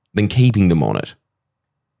than keeping them on it.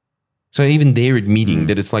 So even they're admitting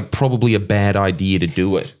that it's like probably a bad idea to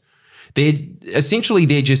do it. They're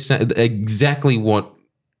just exactly what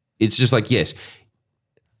it's just like, yes,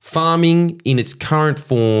 farming in its current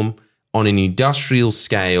form on an industrial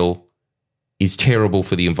scale is terrible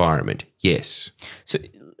for the environment. Yes. So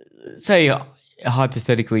say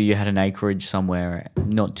hypothetically you had an acreage somewhere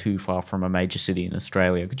not too far from a major city in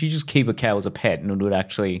Australia. Could you just keep a cow as a pet and it would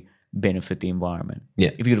actually benefit the environment?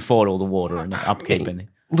 Yeah. If you could afford all the water and the upkeep and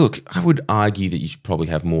Look, I would argue that you should probably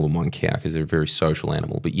have more than one cow because they're a very social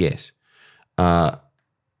animal. But yes, it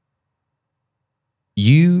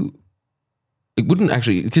wouldn't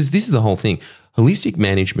actually, because this is the whole thing. Holistic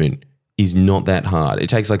management is not that hard. It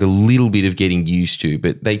takes like a little bit of getting used to,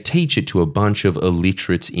 but they teach it to a bunch of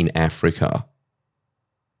illiterates in Africa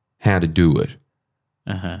how to do it.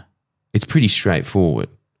 It's pretty straightforward.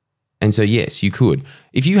 And so, yes, you could.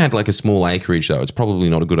 If you had like a small acreage, though, it's probably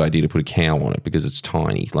not a good idea to put a cow on it because it's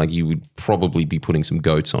tiny. Like you would probably be putting some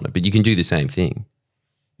goats on it, but you can do the same thing.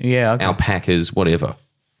 Yeah. Okay. Alpacas, whatever.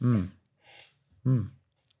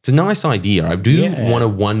 It's a nice idea. I do want to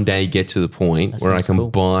one day get to the point where I can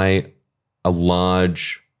buy a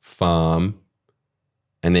large farm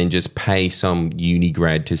and then just pay some uni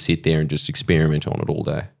grad to sit there and just experiment on it all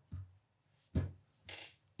day.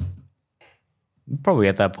 Probably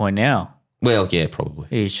at that point now. Well, yeah, probably.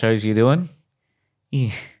 It shows you doing.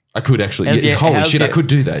 Yeah. I could actually. Holy shit, I could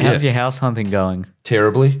do that. How's your house hunting going?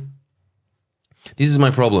 Terribly. This is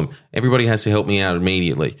my problem. Everybody has to help me out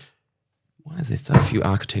immediately. Why are there so few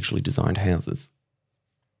architecturally designed houses?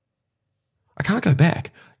 I can't go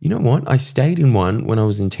back. You know what? I stayed in one when I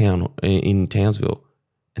was in Townsville,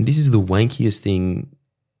 and this is the wankiest thing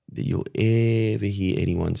that you'll ever hear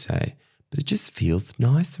anyone say. But it just feels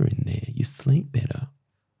nicer in there. You sleep better.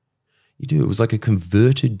 You do. It was like a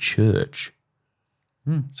converted church.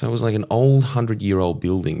 So it was like an old 100-year-old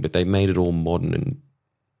building, but they made it all modern and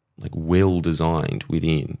like well designed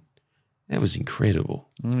within. That was incredible.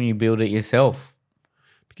 You build it yourself.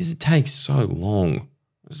 Because it takes so long.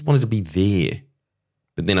 I just wanted to be there.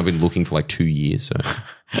 But then I've been looking for like 2 years. So.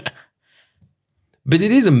 But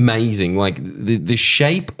it is amazing. Like the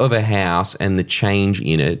shape of a house and the change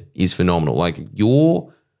in it is phenomenal. Like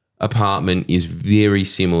your apartment is very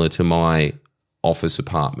similar to my office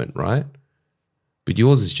apartment, right? But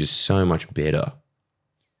yours is just so much better.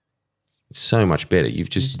 It's so much better.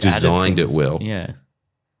 You've just designed it well. Yeah. It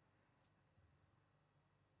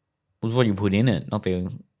was what you put in it, not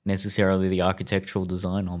necessarily the architectural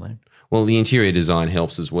design of it. Well, the interior design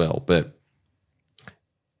helps as well. But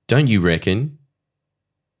don't you reckon...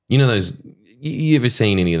 You know those, you ever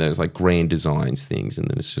seen any of those like grand designs things and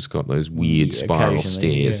then it's just got those weird spiral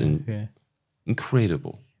stairs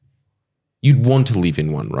incredible. You'd want to live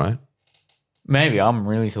in one, right? Maybe. I haven't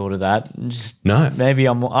really thought of that. No. Maybe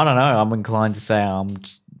I don't know. I'm inclined to say I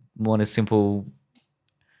just want a simple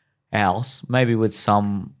house, maybe with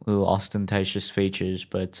some little ostentatious features,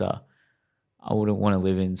 but I wouldn't want to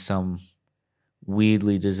live in some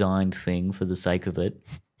weirdly designed thing for the sake of it.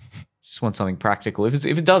 Just want something practical. If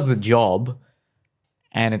it does the job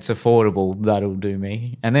and it's affordable, that'll do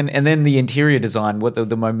me. And then the interior design, what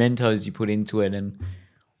the mementos you put into it and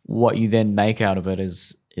what you then make out of it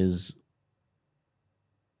is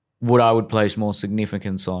what I would place more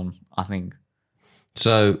significance on, I think.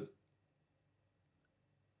 So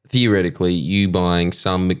theoretically, you buying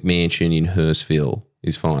some McMansion in Hurstville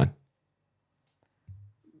is fine.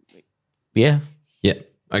 Yeah. Yeah.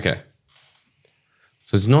 Okay.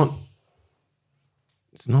 So it's not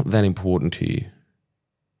that important to you.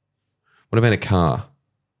 What about a car?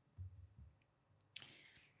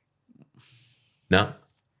 No.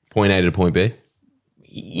 Point A to point B.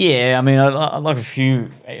 Yeah, I mean, I like a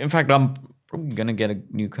few. In fact, I'm probably gonna get a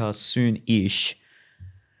new car soon-ish.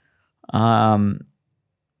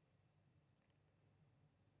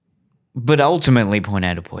 But ultimately, point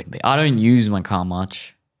A to point B. I don't use my car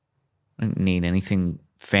much. I don't need anything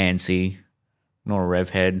fancy. I'm not a rev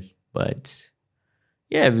head, but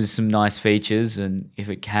yeah, there's some nice features, and if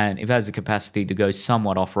it has the capacity to go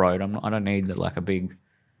somewhat off road, I don't need like a big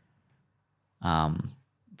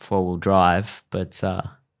 4-wheel drive. But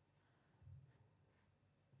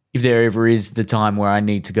if there ever is the time where I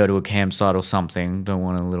need to go to a campsite or something, don't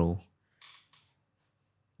want a little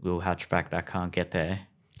hatchback that can't get there.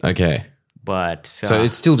 Okay. But so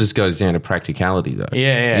it still just goes down to practicality, though.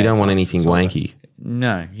 Yeah. You don't want anything wanky.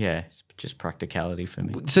 No, yeah. It's just practicality for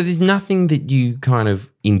me. So there's nothing that you kind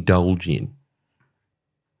of indulge in?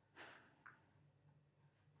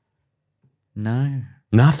 No.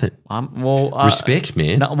 Nothing? Respect,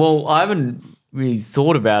 man. No, I haven't really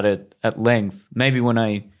thought about it at length. Maybe when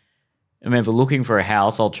I am ever looking for a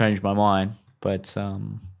house, I'll change my mind. But I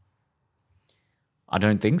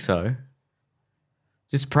don't think so.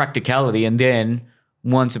 Just practicality, and then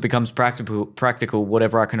once it becomes practical,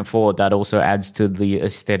 whatever I can afford, that also adds to the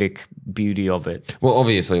aesthetic beauty of it. Well,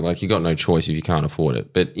 obviously, like you got no choice if you can't afford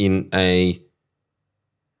it. But in a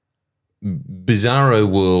bizarro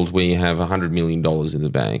world where you have $100 million in the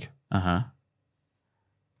bank,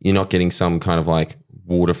 you're not getting some kind of like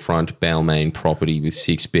waterfront Balmain property with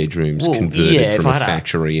 6 bedrooms converted from a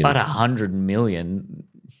factory. If I had $100 million.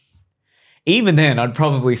 Even then, I'd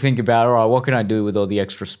probably think about, all right, what can I do with all the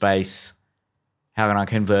extra space? How can I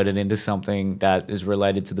convert it into something that is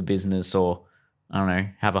related to the business, or, I don't know,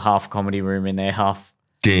 have a half comedy room in there, half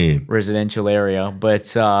residential area.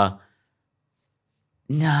 But, I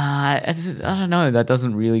don't know. That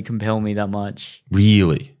doesn't really compel me that much.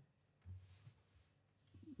 Really?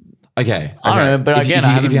 Okay. I don't know, but if you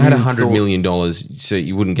had $100 million, so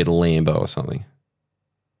you wouldn't get a Lambo or something.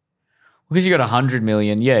 Because you got $100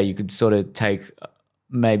 million, yeah, you could sort of take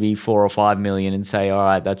maybe $4 or $5 million and say, all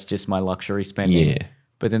right, that's just my luxury spending. Yeah.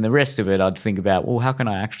 But then the rest of it, I'd think about, well, how can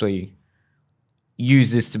I actually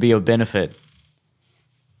use this to be of benefit?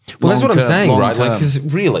 Well, that's what I'm saying, right? Like, because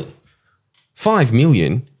really, $5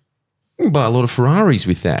 million, you can buy a lot of Ferraris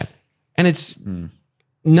with that, and it's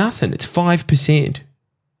nothing. It's 5%.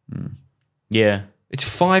 Yeah. It's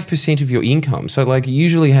 5% of your income. So like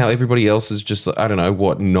usually how everybody else is just, I don't know,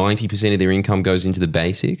 90% of their income goes into the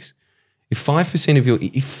basics. If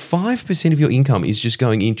 5% of your income is just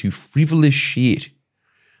going into frivolous shit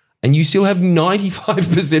and you still have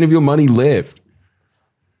 95% of your money left,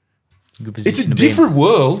 it's a different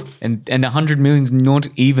world. And $100 million is not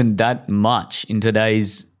even that much in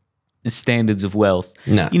today's standards of wealth.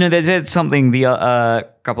 No. You know, there's something a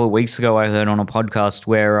couple of weeks ago I heard on a podcast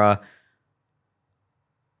where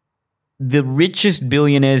the richest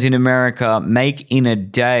billionaires in America make in a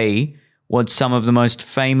day what some of the most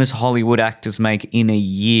famous Hollywood actors make in a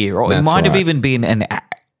year. Or it might have even been an hour.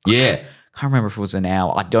 Yeah. I can't remember if it was an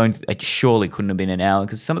hour. It surely couldn't have been an hour,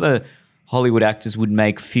 because some of the Hollywood actors would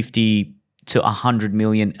make 50 to 100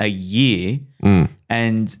 million a year.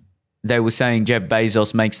 And they were saying Jeff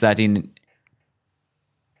Bezos makes that in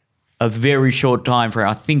a very short time frame.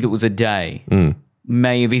 I think it was a day.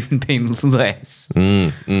 May have even been less,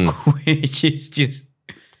 which is just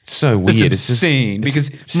so weird. It's obscene,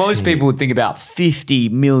 because most people would think about 50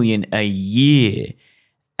 million a year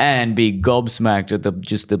and be gobsmacked at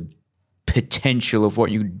the potential of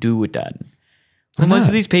what you do with that. And most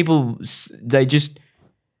of these people,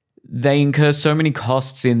 they incur so many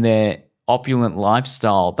costs in their opulent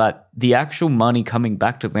lifestyle that the actual money coming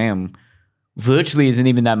back to them virtually isn't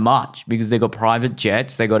even that much, because they got private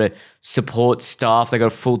jets, they got to support staff, they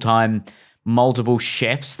got full-time multiple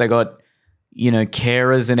chefs, they got,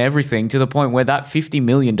 carers and everything, to the point where that $50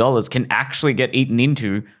 million can actually get eaten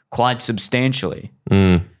into quite substantially.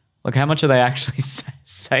 Like, how much are they actually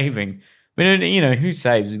saving? But, who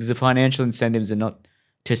saves? Because the financial incentives are not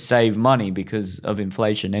to save money because of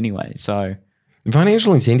inflation anyway, so...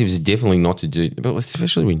 Financial incentives are definitely not to do, but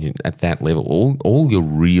especially when you're at that level, all you're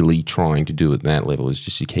really trying to do at that level is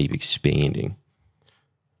just to keep expanding.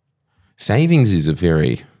 Savings is a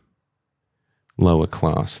very lower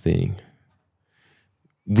class thing.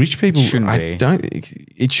 Rich people,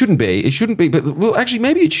 it shouldn't be, but well, actually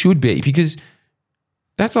maybe it should be, because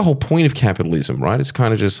that's the whole point of capitalism, right? It's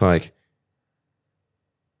kind of just like,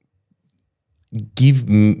 give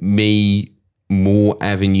me more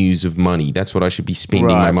avenues of money. That's what I should be spending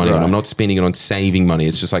my money on. I'm not spending it on saving money.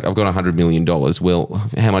 It's just like, I've got $100 million. Well,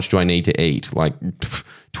 how much do I need to eat? Like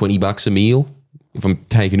 $20 a meal if I'm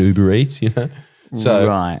taking Uber Eats, So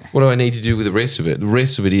Right. what do I need to do with the rest of it? The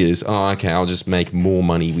rest of it is, I'll just make more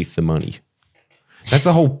money with the money. That's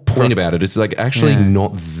the whole point about it. It's like actually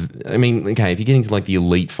not, I mean, okay, if you're getting to like the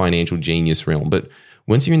elite financial genius realm, but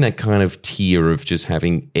once you're in that kind of tier of just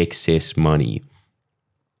having excess money,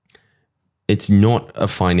 it's not a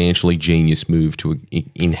financially genius move to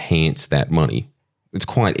enhance that money. It's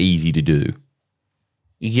quite easy to do.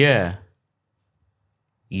 Yeah.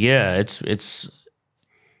 Yeah, it's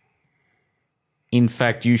in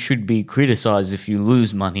fact, you should be criticized if you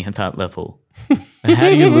lose money at that level. And how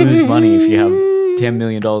do you lose money if you have $10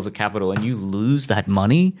 million of capital and you lose that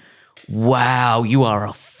money? Wow, you are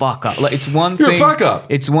a fuck up. Like, it's one You're thing, a fuck up.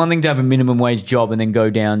 It's one thing to have a minimum wage job and then go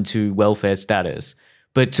down to welfare status.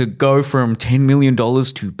 But to go from $10 million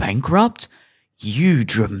to bankrupt, you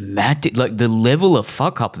dramatic, like the level of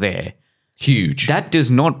fuck up there, Huge. that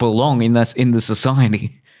does not belong in the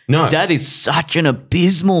society. No. That is such an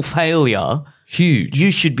abysmal failure. Huge.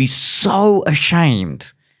 You should be so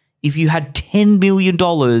ashamed if you had $10 million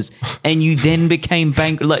and you then became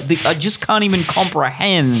bankrupt. I just can't even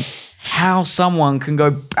comprehend how someone can go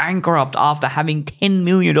bankrupt after having $10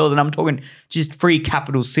 million. And I'm talking just free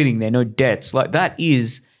capital sitting there, no debts. Like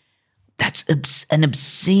that's an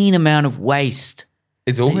obscene amount of waste.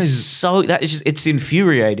 It's always It's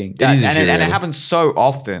infuriating. It is And it infuriating. happens so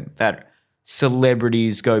often that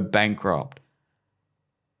celebrities go bankrupt.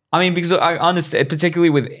 I mean, because I understand, particularly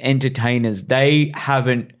with entertainers, they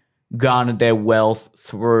haven't garnered their wealth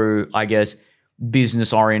through, I guess,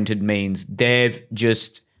 business-oriented means. They've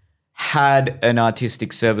just had an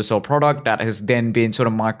artistic service or product that has then been sort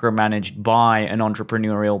of micromanaged by an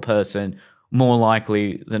entrepreneurial person, more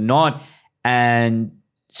likely than not, and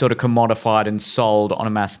sort of commodified and sold on a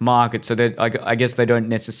mass market. So I guess they don't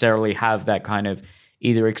necessarily have that kind of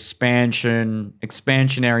either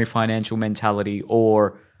expansionary financial mentality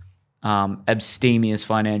or abstemious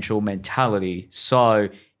financial mentality. So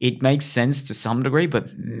it makes sense to some degree,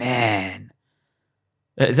 but man,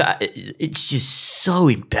 it's just so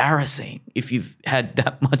embarrassing if you've had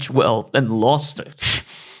that much wealth and lost it.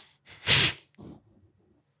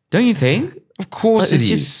 Don't you think? Of course It's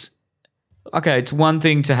it is. just okay. It's one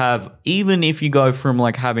thing to have, even if you go from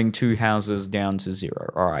like having 2 houses down to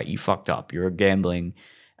 0. All right, you fucked up. You're a gambling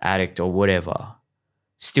addict or whatever.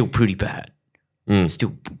 Still pretty bad.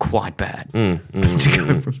 Still quite bad. But to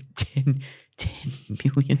go from $10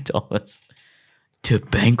 million to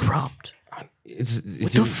bankrupt.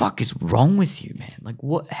 What the fuck is wrong with you, man? Like,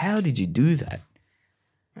 what? How did you do that?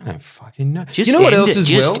 I don't fucking know. Just you know what end else it. as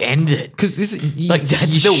Just well? end it. Because Like,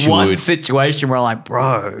 that's the one situation where I'm like,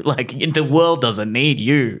 bro, like, the world doesn't need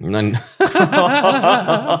you.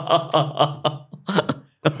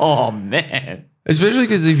 Oh, man. Especially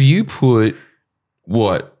because if you put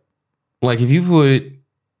if you put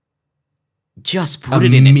Just put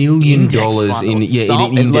it in $1 an million index in fund or in an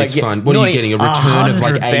something. index Like, fund, what are you getting? A return of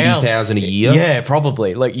like 100,000 $80,000 a year? Yeah,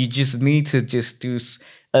 probably. Like, you just need to just do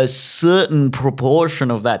a certain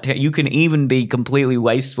proportion of that. You can even be completely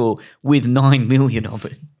wasteful with 9 million of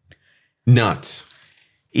it. Nuts.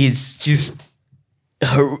 It's just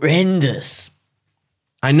horrendous.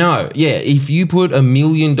 I know. Yeah, if you put $1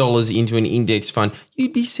 million into an index fund,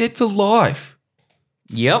 you'd be set for life.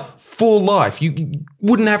 Yep. For life. You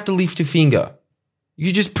wouldn't have to lift a finger.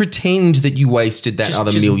 You just pretend that you wasted that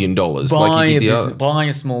other $1 million. Buy, you did the other. buy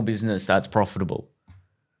a small business that's profitable.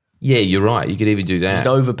 Yeah, you're right. You could even do that. Just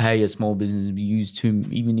overpay a small business if you use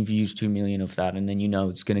even if you use 2 million of that, and then you know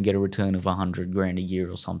it's going to get a return of 100 grand a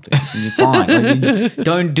year or something. And you're fine. Like, you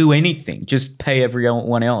don't do anything. Just pay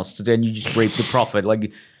everyone else. So then you just reap the profit.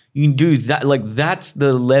 Like, you can do that. Like, that's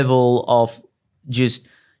the level of just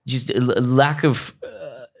a lack of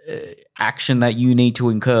action that you need to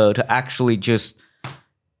incur to actually just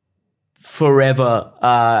forever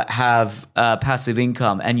have passive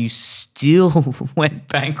income, and you still went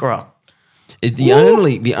bankrupt. The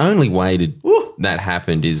only way that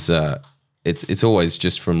happened is it's always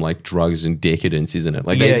just from like drugs and decadence, isn't it?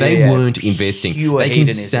 Like they weren't investing. Pure they can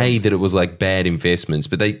hedonism. say that it was like bad investments,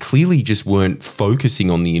 but they clearly just weren't focusing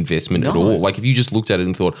on the investment at all. Like if you just looked at it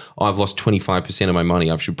and thought, oh, I've lost 25% of my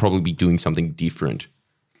money, I should probably be doing something different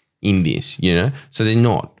in this, you know? So they're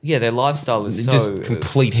not. Yeah, their lifestyle is They're so just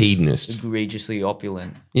complete hedonist. egregiously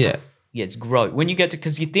opulent. Yeah. Yeah, it's gross. When you get to,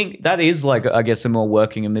 because you think that is like, I guess, a more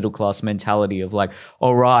working and middle class mentality of like,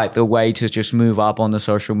 all right, the way to just move up on the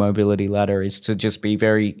social mobility ladder is to just be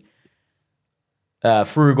very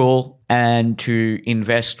frugal and to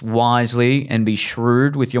invest wisely and be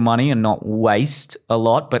shrewd with your money and not waste a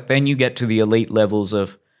lot. But then you get to the elite levels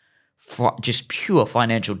of just pure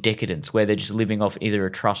financial decadence where they're just living off either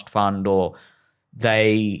a trust fund or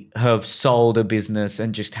they have sold a business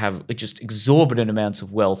and just have just exorbitant amounts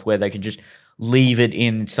of wealth where they can just leave it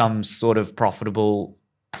in some sort of profitable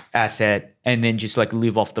asset and then just like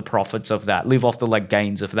live off the profits of that, live off the like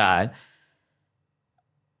gains of that.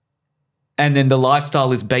 And then the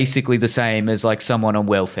lifestyle is basically the same as like someone on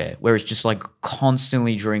welfare, where it's just like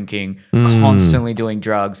constantly drinking, constantly doing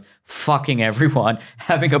drugs, fucking everyone,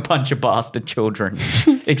 having a bunch of bastard children,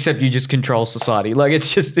 except you just control society. Like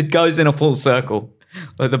it's just, it goes in a full circle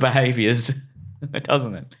with the behaviors,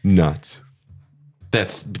 doesn't it? Nuts.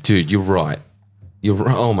 Dude, you're right. You're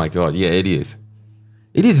right. Oh my God. Yeah, it is.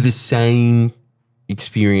 It is the same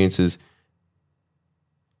experiences.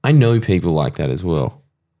 I know people like that as well.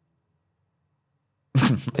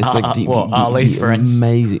 It's like Ali's friends.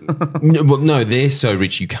 Amazing. No, they're so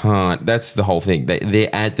rich you can't. That's the whole thing.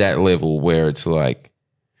 They're at that level where it's like,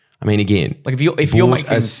 I mean, again, like if you're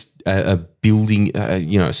making a building,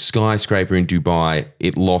 a skyscraper in Dubai,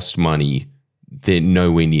 it lost money. They're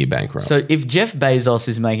nowhere near bankrupt. So if Jeff Bezos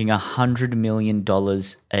is making $100 million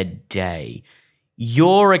a day,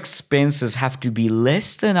 your expenses have to be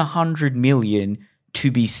less than $100 million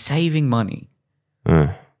to be saving money.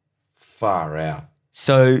 Far out.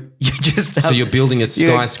 So you just have, so you're building a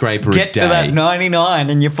skyscraper a day. Get to that 99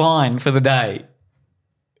 and you're fine for the day.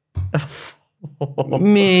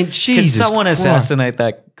 Man, Jesus Can someone Christ. assassinate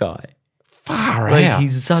that guy? Far Like out.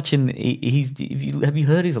 he's such an have you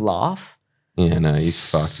heard his laugh? Yeah, no, he's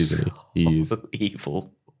fucked, isn't he? He is.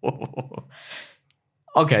 Evil.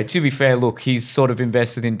 Okay, to be fair, look, he's sort of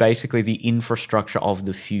invested in basically the infrastructure of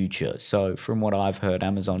the future. So from what I've heard,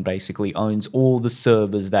 Amazon basically owns all the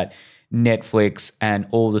servers that Netflix and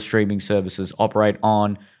all the streaming services operate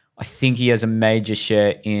on. I think he has a major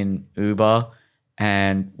share in Uber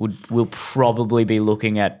and will probably be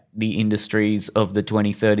looking at the industries of the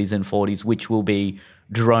 2030s and 40s, which will be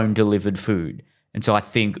drone delivered food. And so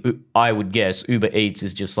I would guess Uber Eats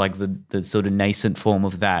is just like the sort of nascent form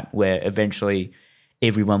of that, where eventually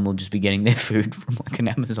everyone will just be getting their food from like an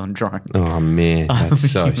Amazon drone. Oh, man,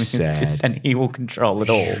 that's so sad. And he will control it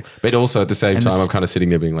all. But also at the same time, I'm kind of sitting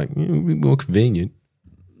there being like, it would be more convenient.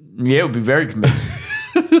 Yeah, it would be very convenient.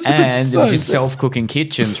 And so just sad. self-cooking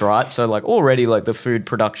kitchens, right? So like already like the food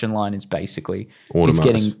production line is basically it's Automated.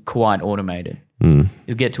 getting quite automated.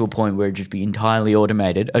 You'll get to a point where it'll just be entirely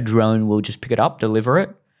automated. A drone will just pick it up, deliver it.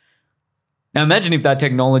 Now imagine if that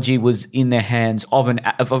technology was in the hands of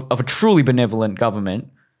a truly benevolent government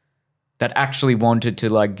that actually wanted to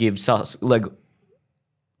like give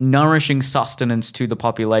nourishing sustenance to the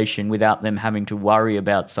population without them having to worry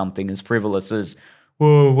about something as frivolous as,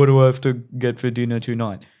 whoa, what do I have to get for dinner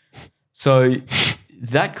tonight? So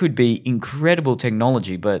that could be incredible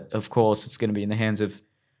technology, but of course it's going to be in the hands of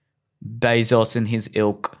Bezos and his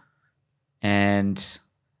ilk, and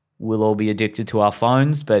we'll all be addicted to our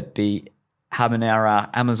phones, but be having our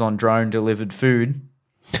Amazon drone delivered food.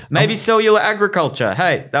 Maybe cellular agriculture.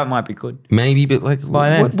 Hey, that might be good. Maybe, but like,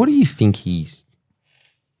 what do you think what do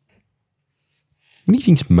you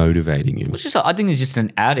think's motivating him? I think he's just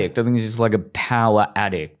an addict. I think he's just like a power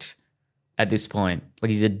addict at this point. Like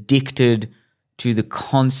he's addicted to the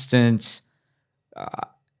constant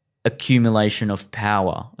accumulation of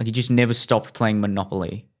power. Like he just never stopped playing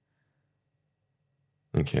Monopoly.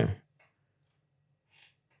 Okay.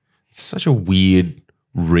 It's such a weird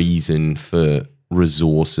reason for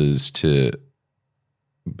resources to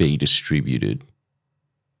be distributed.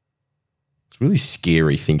 It's really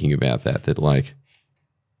scary thinking about that like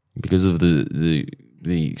because of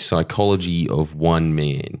the psychology of one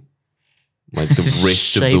man, like the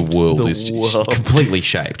rest of the world is completely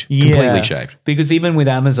shaped. Completely shaped. Because even with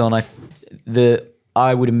Amazon,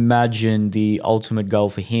 I would imagine the ultimate goal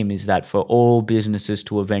for him is that for all businesses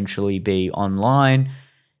to eventually be online,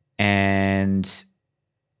 and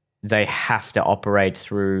they have to operate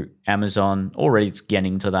through Amazon. Already it's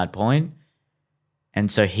getting to that point.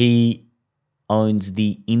 And so he owns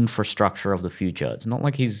the infrastructure of the future. It's not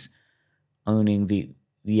like he's owning the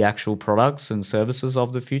actual products and services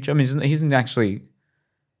of the future. I mean, he isn't actually...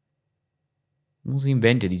 What was he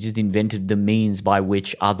invented? He just invented the means by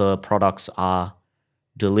which other products are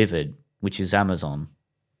delivered, which is Amazon.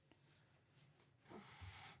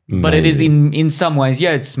 But it is in some ways,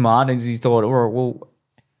 yeah, it's smart. And he thought, well,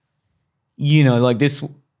 you know, like this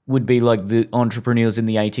would be like the entrepreneurs in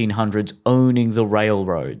the 1800s owning the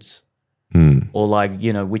railroads. Or like,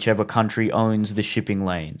 you know, whichever country owns the shipping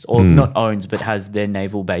lanes. Or not owns, but has their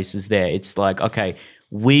naval bases there. It's like, okay,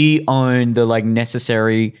 we own the like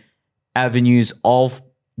necessary avenues of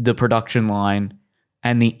the production line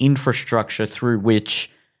and the infrastructure through which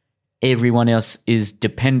everyone else is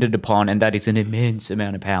dependent upon, and that is an immense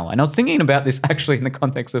amount of power. And I was thinking about this actually in the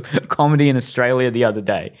context of comedy in Australia the other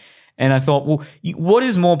day. And I thought, well, what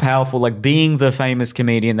is more powerful, like being the famous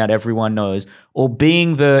comedian that everyone knows, or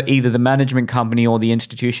being either the management company or the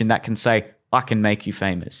institution that can say, I can make you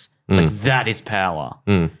famous? Like that is power.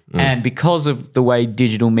 And because of the way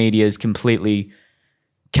digital media is completely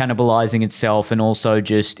cannibalizing itself, and also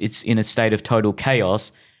just it's in a state of total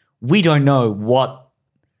chaos, we don't know what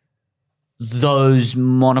those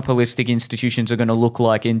monopolistic institutions are going to look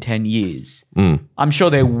like in 10 years. I'm sure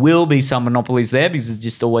there will be some monopolies there because it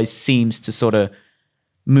just always seems to sort of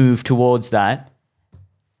move towards that.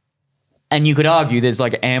 And you could argue there's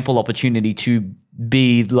like ample opportunity to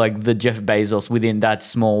be like the Jeff Bezos within that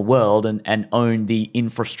small world and own the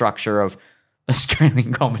infrastructure of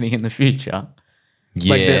Australian comedy in the future.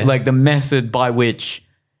 Yeah. Like the method by which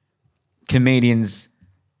comedians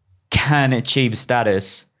can achieve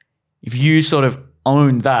status, if you sort of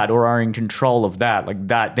own that or are in control of that, like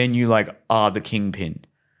that, then you like are the kingpin.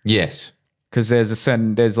 Yes. Because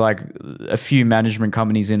there's like a few management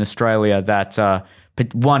companies in Australia that,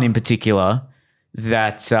 one in particular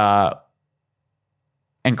that,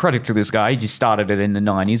 and credit to this guy, he just started it in the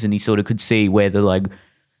 90s and he sort of could see where the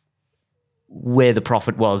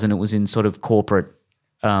profit was, and it was in sort of corporate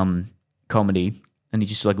comedy, and he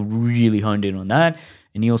just like really honed in on that.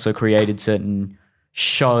 And he also created certain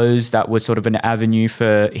shows that were sort of an avenue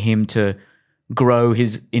for him to grow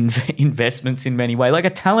his investments in many ways. Like a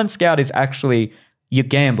talent scout is actually, you're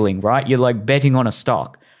gambling, right? You're like betting on a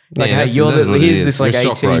stock. Like, Yeah, hey, that's here's this like You're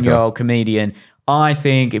a stockbroker. 18-year-old comedian. I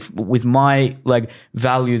think if with my like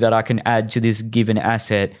value that I can add to this given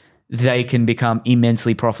asset, they can become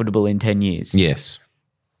immensely profitable in 10 years. Yes.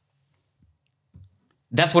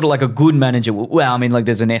 That's what like a good manager well, I mean, like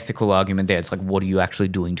there's an ethical argument there. It's like, what are you actually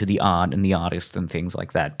doing to the art and the artist and things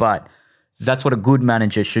like that? But that's what a good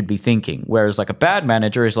manager should be thinking. Whereas like a bad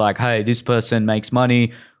manager is like, hey, this person makes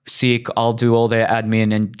money, sick, I'll do all their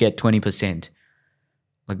admin and get 20%.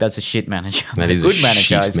 Like that's a shit manager. That is a good a manager.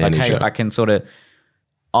 shit It's like, hey, manager.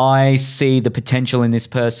 I see the potential in this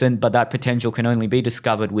person, but that potential can only be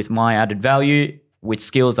discovered with my added value, with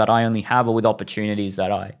skills that I only have, or with opportunities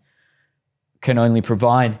that I can only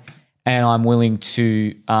provide. And I'm willing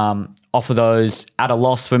to offer those at a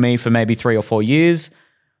loss for me for maybe 3 or 4 years,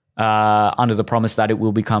 under the promise that it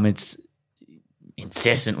will become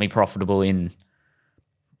incessantly profitable in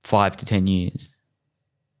 5 to 10 years.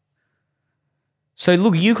 So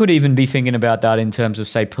look, you could even be thinking about that in terms of,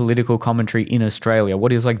 say, political commentary in Australia.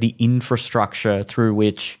 What is like the infrastructure through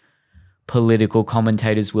which political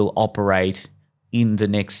commentators will operate in the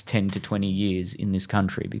next 10 to 20 years in this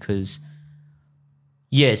country? Because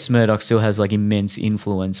yes, Murdoch still has like immense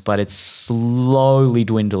influence, but it's slowly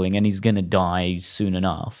dwindling and he's going to die soon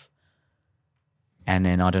enough. And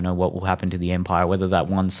then I don't know what will happen to the empire, whether that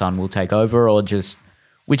one son will take over or just,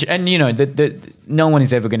 and you know, no one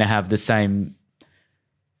is ever going to have the same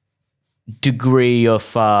degree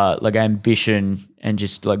of like ambition and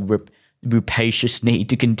just like rapacious need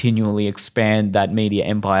to continually expand that media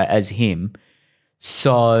empire as him.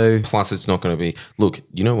 So Plus, it's not going to be. Look,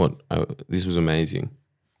 you know what? This was amazing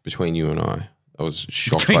between you and I. I was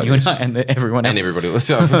shocked by between you this. and everyone else. And everybody else.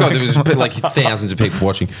 So I forgot there was like thousands of people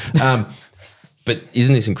watching. But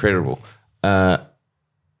isn't this incredible? When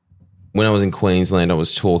I was in Queensland, I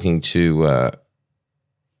was talking to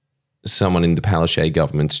someone in the Palaszczuk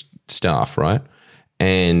government staff, right?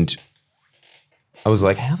 And I was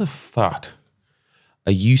like, how the fuck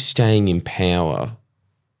are you staying in power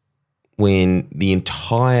when the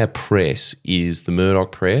entire press is the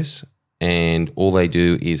Murdoch press and all they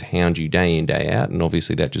do is hound you day in, day out, and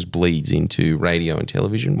obviously that just bleeds into radio and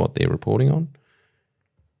television, what they're reporting on?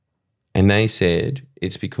 And they said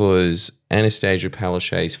it's because Anastasia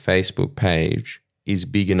Palaszczuk's Facebook page is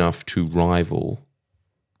big enough to rival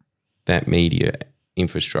that media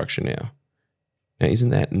infrastructure now. Now,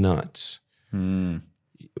 isn't that nuts?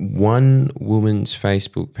 One woman's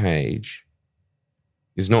Facebook page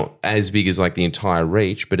is not as big as like the entire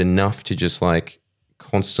reach, but enough to just like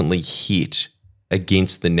constantly hit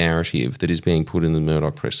against the narrative that is being put in the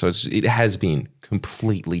Murdoch press. So it has been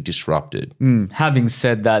completely disrupted. Having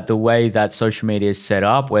said that, the way that social media is set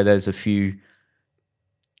up, where there's a few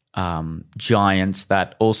giants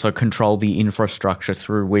that also control the infrastructure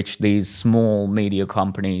through which these small media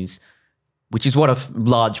companies, which is what a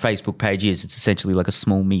large Facebook page is, it's essentially like a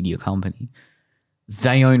small media company.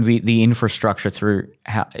 They own the infrastructure through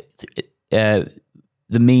the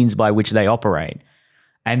means by which they operate.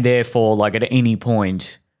 And therefore, like at any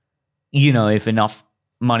point, you know, if enough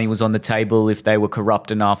money was on the table, if they were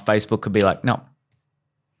corrupt enough, Facebook could be like, no,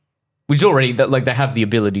 which already like they have the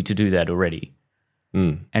ability to do that already.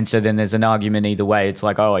 And so then there's an argument either way. It's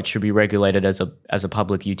like, oh, it should be regulated as a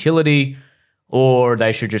public utility, or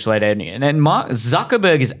they should just let it. And then Mark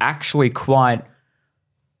Zuckerberg is actually quite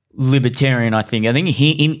libertarian, I think. I think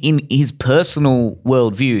he, in his personal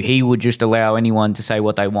worldview, he would just allow anyone to say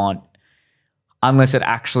what they want unless it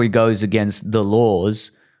actually goes against the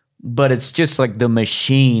laws. But it's just like the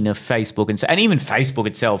machine of Facebook. And even Facebook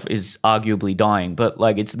itself is arguably dying. But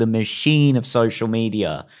like it's the machine of social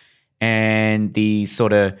media and the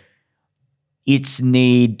sort of its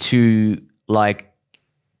need to like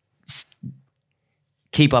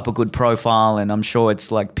keep up a good profile. And I'm sure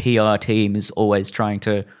it's like PR team is always trying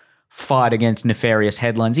to fight against nefarious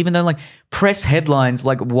headlines, even though like press headlines,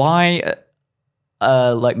 like why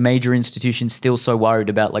like major institutions still so worried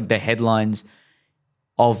about like the headlines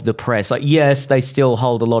of the press? Like, yes, they still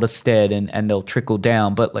hold a lot of stead and they'll trickle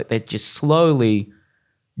down, but like they're just slowly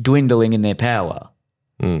dwindling in their power.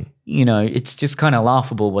 You know, it's just kind of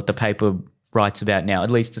laughable what the paper writes about now,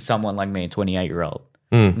 at least to someone like me, a 28-year-old.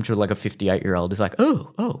 I'm sure like a 58-year-old is like,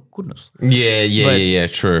 oh, goodness. Yeah,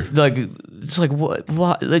 true. Like, it's like,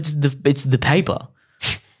 what? It's the paper.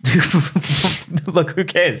 Like, who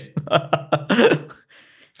cares?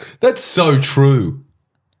 That's so true.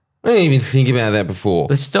 I didn't even think about that before.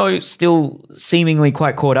 They're still seemingly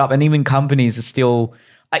quite caught up, and even companies are still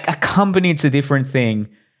like a company. It's a different thing,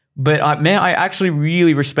 but I actually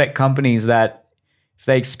really respect companies that if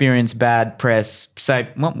they experience bad press, say,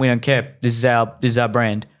 well, we don't care. This is our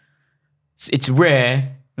brand. It's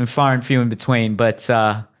rare and far and few in between, but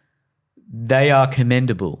they are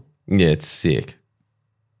commendable. Yeah, it's sick.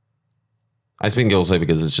 I think also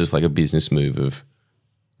because it's just like a business move of,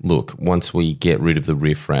 look, once we get rid of the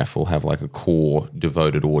riffraff, we'll have like a core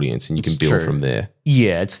devoted audience and you can build from there.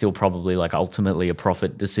 Yeah, it's still probably like ultimately a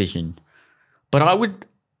profit decision. But I would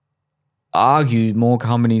argue more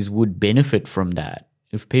companies would benefit from that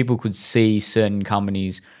if people could see certain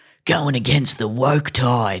companies going against the woke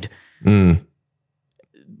tide.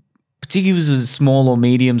 Particularly as a small or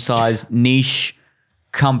medium-sized niche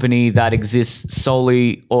company that exists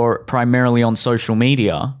solely or primarily on social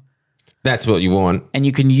media. That's what you want. And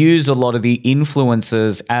you can use a lot of the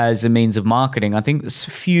influencers as a means of marketing. I think there's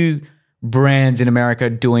a few brands in America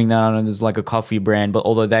doing that, and there's like a coffee brand, but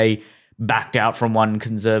although they backed out from one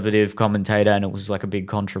conservative commentator and it was like a big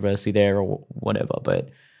controversy there or whatever. But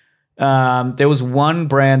there was one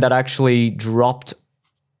brand that actually dropped,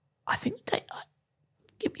 I think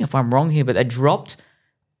get me if I'm wrong here, but they dropped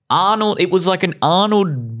Arnold. It was like an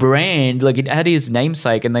Arnold brand, like it had his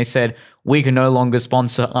namesake, and they said, we can no longer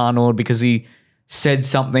sponsor Arnold because he said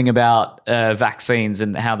something about vaccines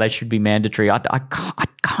and how they should be mandatory. I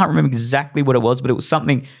can't remember exactly what it was, but it was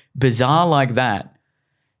something bizarre like that.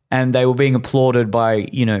 And they were being applauded by,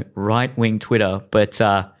 right-wing Twitter, but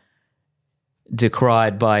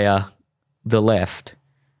decried by the left,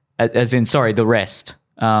 as in, sorry, the rest.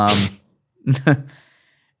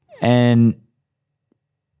 And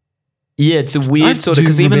yeah, it's a weird sort of,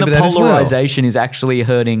 because even the polarization is actually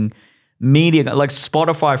hurting media. Like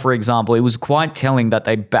Spotify, for example, it was quite telling that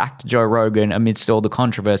they backed Joe Rogan amidst all the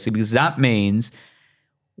controversy, because that means,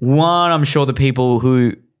 one, I'm sure the people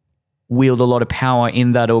who wield a lot of power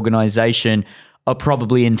in that organization are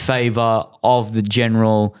probably in favor of the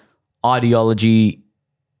general ideology,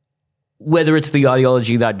 whether it's the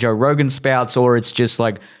ideology that Joe Rogan spouts or it's just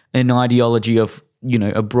like an ideology of,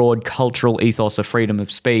 a broad cultural ethos of freedom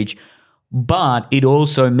of speech. But it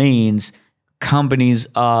also means companies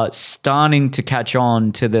are starting to catch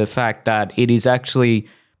on to the fact that it is actually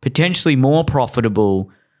potentially more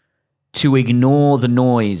profitable to ignore the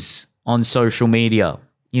noise on social media.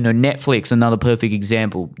 Netflix, another perfect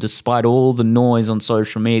example, despite all the noise on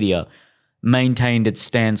social media, maintained its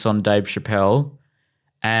stance on Dave Chappelle.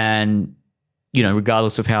 And,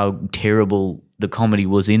 regardless of how terrible the comedy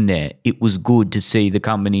was in there, it was good to see the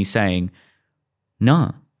company saying,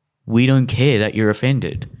 no, we don't care that you're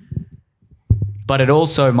offended. But it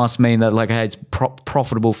also must mean that, like, hey, it's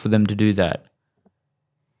profitable for them to do that.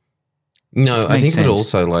 No, I think it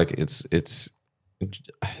also, like,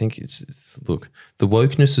 I think look, the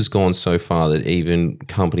wokeness has gone so far that even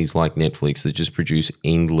companies like Netflix that just produce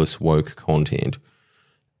endless woke content,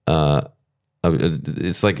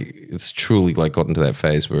 it's truly like gotten to that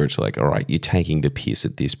phase where it's like, all right, you're taking the piss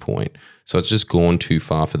at this point. So it's just gone too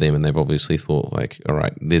far for them, and they've obviously thought like, all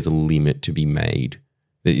right, there's a limit to be made.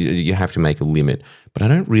 You have to make a limit. But I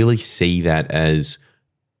don't really see that as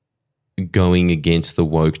going against the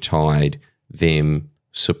woke tide, them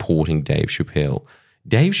supporting Dave Chappelle.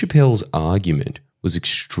 Dave Chappelle's argument was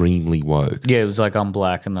extremely woke. Yeah, it was like, I'm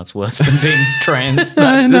black and that's worse than being trans.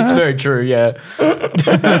 That's very true, yeah.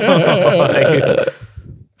 Like,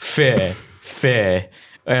 fair.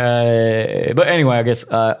 But anyway, I guess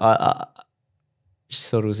I just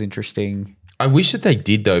thought it was interesting. I wish that they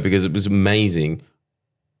did, though, because it was amazing.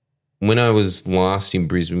 When I was last in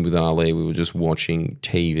Brisbane with Ali, we were just watching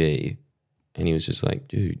TV and he was just like,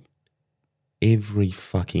 dude, every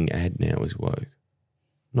fucking ad now is woke.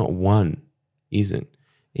 Not one isn't.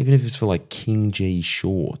 Even if it's for like King G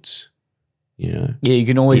shorts, you know? Yeah, you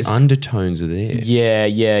can always... The undertones are there. Yeah,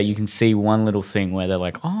 you can see one little thing where they're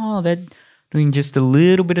like, oh, they're doing just a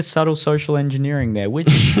little bit of subtle social engineering there, which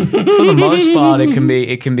for the most part it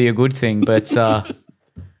can be a good thing, but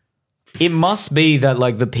it must be that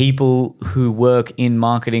like the people who work in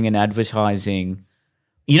marketing and advertising,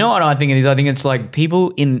 you know what I think it is? I think it's like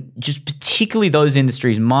people in just particularly those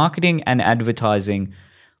industries, marketing and advertising.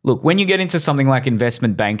 Look, when you get into something like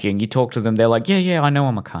investment banking, you talk to them, they're like, yeah, I know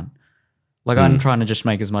I'm a cunt. Like I'm trying to just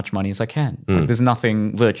make as much money as I can. Like, there's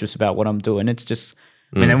nothing virtuous about what I'm doing. It's just,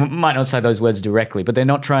 I mean, they might not say those words directly, but they're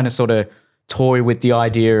not trying to sort of toy with the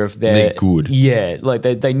idea of they're good. Yeah, like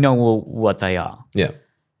they know what they are. Yeah.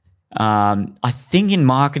 I think in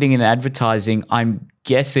marketing and advertising, I'm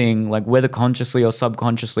guessing like whether consciously or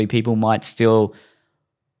subconsciously, people might still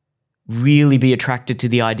really be attracted to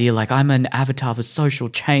the idea like I'm an avatar for social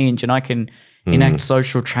change and I can enact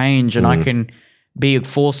social change and I can be a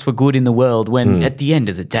force for good in the world when at the end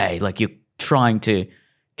of the day, like you're trying to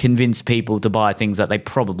convince people to buy things that they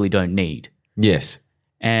probably don't need. Yes.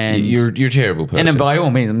 And you're a terrible person. And then by all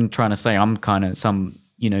means, I'm trying to say I'm kind of some,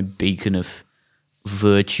 beacon of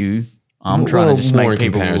virtue. I'm trying to just make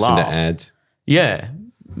people comparison laugh. To ads. Yeah.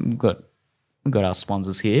 We've got our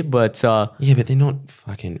sponsors here, but yeah, but they're not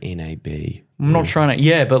fucking NAB. I'm not trying to.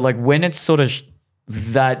 Yeah, but like when it's sort of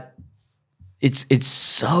that, it's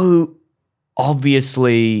so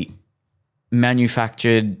obviously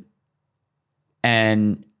manufactured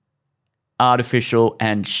and artificial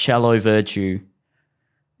and shallow virtue,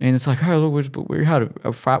 and it's like, oh look, we had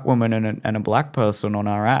a fat woman and a black person on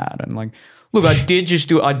our ad, and like, look, I did a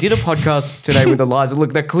podcast today with Eliza.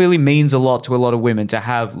 Look, that clearly means a lot to a lot of women to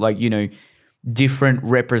have like different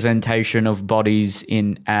representation of bodies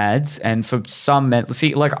in ads, and for some men,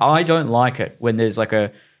 see, like I don't like it when there's like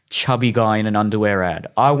a chubby guy in an underwear ad.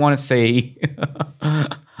 I want to see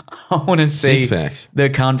Six-packs. the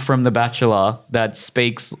cunt from The Bachelor that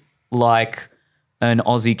speaks like an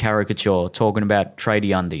Aussie caricature talking about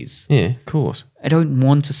tradie undies. Yeah, of course. I don't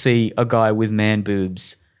want to see a guy with man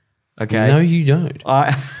boobs. Okay. No, you don't.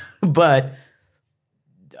 But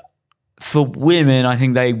for women, I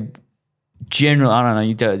think they generally, I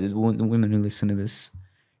don't know, the women who listen to this,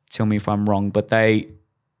 tell me if I'm wrong, but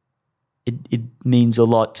it means a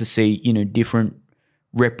lot to see, different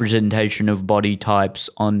representation of body types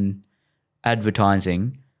on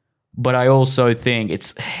advertising. But I also think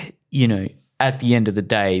it's, at the end of the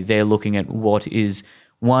day, they're looking at what is,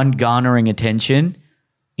 one, garnering attention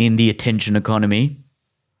in the attention economy,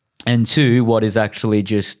 and two, what is actually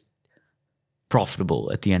just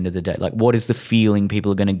profitable at the end of the day. Like, what is the feeling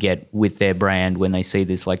people are going to get with their brand when they see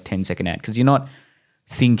this like 10-second ad? Because you're not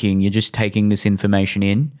thinking, you're just taking this information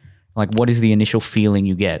in. Like, what is the initial feeling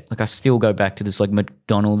you get? Like, I still go back to this like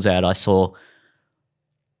McDonald's ad I saw.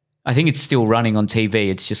 I think it's still running on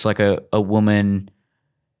TV. It's just like a woman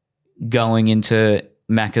going into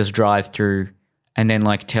Macca's drive-thru and then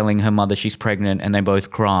like telling her mother she's pregnant, and they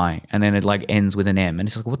both cry, and then it like ends with an M, and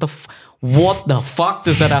it's like, what the fuck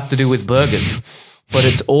does that have to do with burgers? But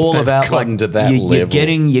it's all about like to that level.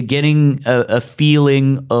 You're getting a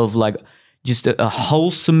feeling of like just a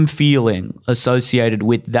wholesome feeling associated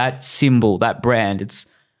with that symbol, that brand.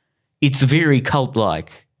 It's very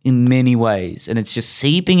cult-like in many ways, and it's just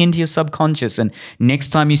seeping into your subconscious, and next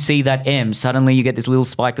time you see that M, suddenly you get this little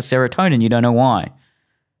spike of serotonin. You don't know why.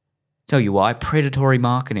 Tell you why. Predatory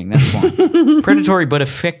marketing, that's why. Predatory but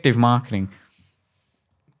effective marketing.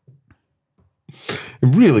 It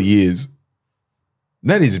really is.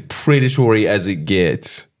 That is predatory as it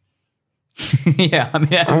gets. Yeah, I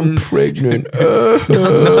mean, I'm pregnant.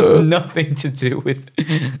 Nothing to do with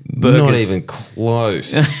burgers. Not even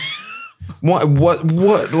close.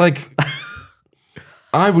 What? Like,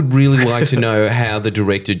 I would really like to know how the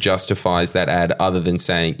director justifies that ad, other than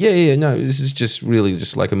saying, yeah, no, this is just really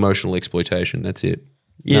just like emotional exploitation. That's it.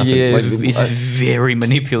 Yeah, Nothing. yeah, Like, it's very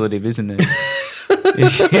manipulative, isn't it?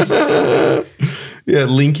 yeah,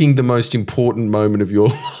 linking the most important moment of your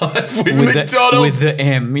life with McDonald's. With the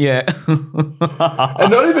M, yeah.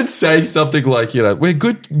 And not even saying something like, we're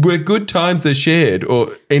good times are shared or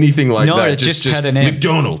anything like that. No, it just had an M.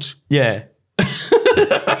 McDonald's. Yeah.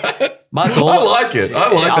 That's all. I like it.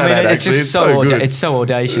 I like that ad, it's actually. just It's so good. It's so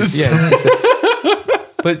audacious. Yeah. It's just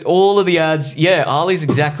but all of the ads, yeah, Ali's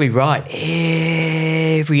exactly right.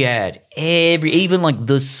 Every ad, even like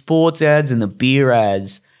the sports ads and the beer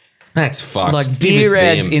ads. That's fucked. Like beer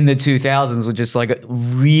ads in the 2000s were just like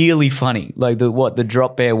really funny. Like the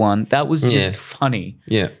Drop Bear one, that was just funny.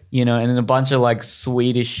 Yeah. You know, and then a bunch of like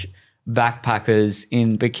Swedish backpackers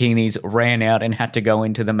in bikinis ran out and had to go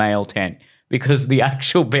into the mail tent because the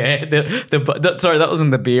actual bear, sorry, that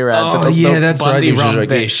wasn't the beer ad. Oh, but the that's right. Bundy It was rum like,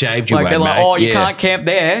 bear. yeah, shaved you like away, they're like, mate. oh, you Yeah. can't camp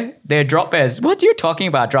there. They're drop bears. What are you talking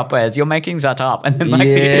about, drop bears? You're making that up. And then like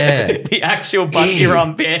the actual Bundy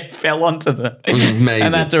rum bear fell onto them. It was amazing.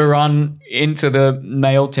 And had to run into the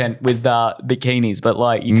mail tent with bikinis. But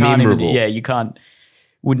like you can't Memorable. you can't.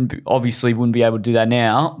 Wouldn't be able to do that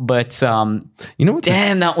now. But You know what?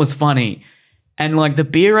 damn, that was funny. And like the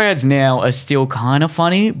beer ads now are still kind of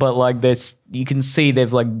funny, but like you can see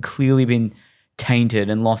they've like clearly been tainted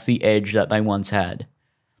and lost the edge that they once had.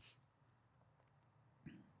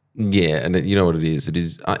 Yeah, and you know what it is? It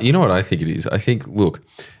is. You know what I think it is? I think, look,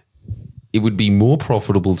 it would be more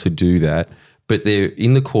profitable to do that, but they're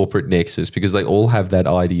in the corporate nexus because they all have that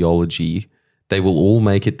ideology. They will all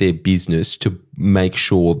make it their business to make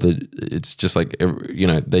sure that it's just like, you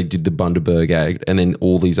know, they did the Bundaberg ad, and then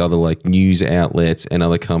all these other like news outlets and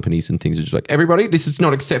other companies and things are just like, everybody, this is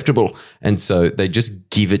not acceptable. And so they just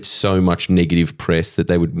give it so much negative press that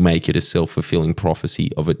they would make it a self-fulfilling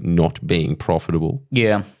prophecy of it not being profitable.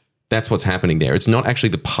 Yeah. That's what's happening there. It's not actually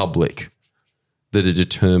the public that are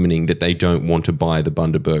determining that they don't want to buy the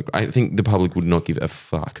Bundaberg. I think the public would not give a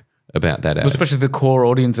fuck about that ad. Especially the core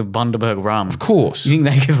audience of Bundaberg rum. Of course. You think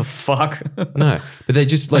they give a fuck? No, but they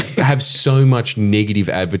just like have so much negative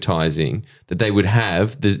advertising that they would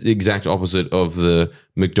have the exact opposite of the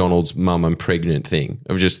McDonald's mum I'm pregnant thing,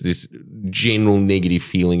 of just this general negative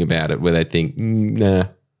feeling about it where they think, nah.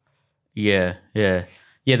 Yeah.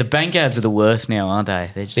 Yeah, the bank ads are the worst now, aren't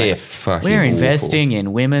they? They're just They're like, fucking we're awful. investing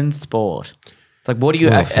in women's sport. It's like, what are you?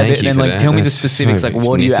 Well, thank you and for like, that. tell me the That's specifics. so Like,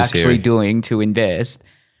 what are you necessary. actually doing to invest?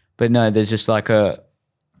 But no, there's just like a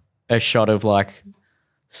shot of like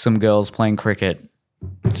some girls playing cricket.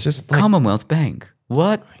 It's just like, Commonwealth Bank.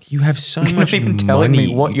 What? you have so You're much not even money. telling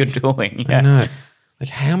me what you're doing. I Yeah. know. Like,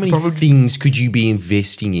 how many things could you be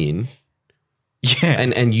investing in? Yeah.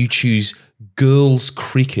 And you choose girls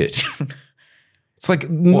cricket. It's like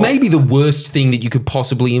maybe the worst thing that you could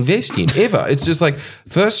possibly invest in ever. It's just like,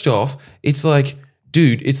 first off, it's like,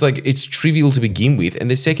 dude, it's like it's trivial to begin with. And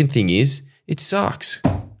the second thing is, it sucks.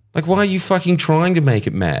 Like, why are you fucking trying to make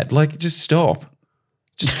it mad? Like, just stop.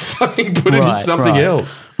 Just fucking put it in Right, something right.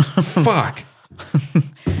 else. Fuck.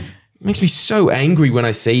 Makes me so angry when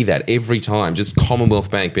I see that every time. Just Commonwealth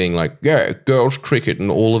Bank being like, yeah, girls cricket and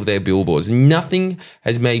all of their billboards. Nothing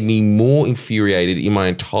has made me more infuriated in my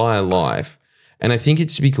entire life. And I think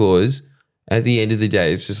it's because at the end of the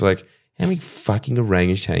day, it's just like, how many fucking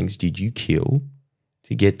orangutans did you kill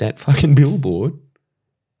to get that fucking billboard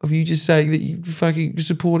of you just saying that you fucking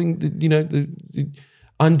supporting the, you know, the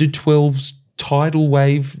under 12s tidal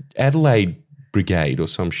wave Adelaide Brigade or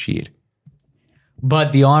some shit?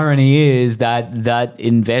 But the irony is that that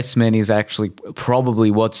investment is actually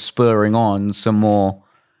probably what's spurring on some more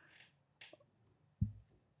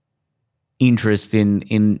interest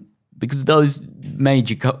in because those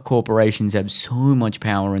major corporations have so much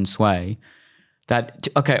power and sway that,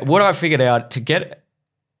 okay, what I figured out to get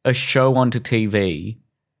a show onto TV,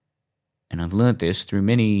 and I've learned this through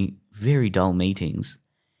many very dull meetings,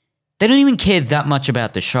 they don't even care that much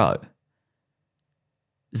about the show.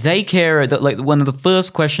 They care that, like, one of the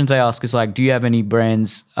first questions they ask is like, do you have any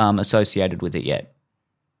brands associated with it yet?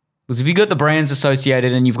 Because if you've got the brands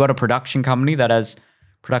associated and you've got a production company that has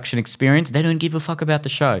production experience, they don't give a fuck about the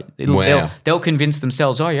show. Wow. They'll convince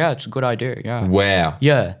themselves, oh yeah, it's a good idea. Yeah. Wow.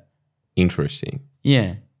 Yeah. Interesting.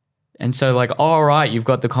 Yeah. And so like, all right, you've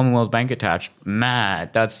got the Commonwealth Bank attached.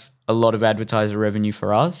 Mad. That's a lot of advertiser revenue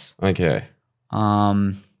for us. Okay.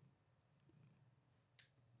 Damn.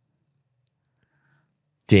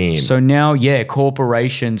 So now, yeah,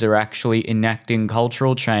 corporations are actually enacting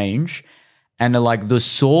cultural change and are like the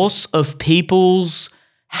source of people's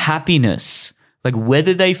happiness. Like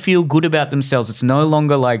whether they feel good about themselves, it's no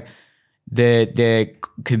longer like their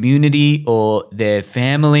community or their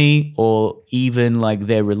family or even like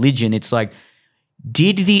their religion. It's like,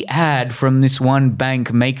 did the ad from this one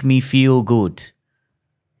bank make me feel good?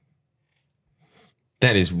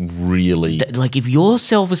 That is really... Like if your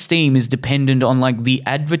self-esteem is dependent on like the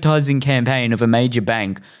advertising campaign of a major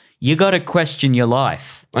bank, you got to question your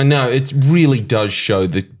life. I know, it really does show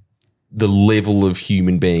the the level of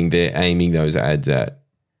human being they're aiming those ads at.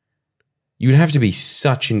 You would have to be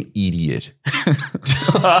such an idiot.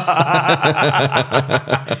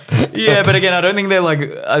 Yeah, but again, I don't think they're like.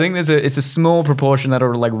 I think it's a small proportion that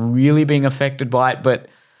are like really being affected by it. But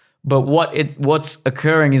what's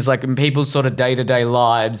occurring is like in people's sort of day-to-day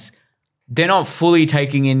lives, they're not fully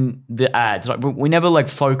taking in the ads. Like we never like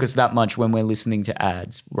focus that much when we're listening to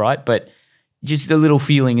ads, right? But just a little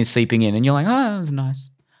feeling is seeping in, and you're like, oh, that was nice.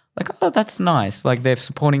 Like, oh, that's nice. Like they're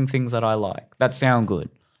supporting things that I like. That sound good.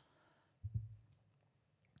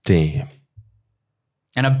 Damn.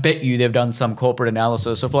 And I bet you they've done some corporate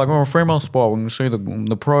analysis of like, oh, female sport, we can see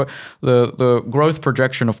the growth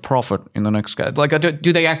projection of profit in the next year. Like,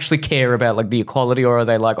 do they actually care about like the equality, or are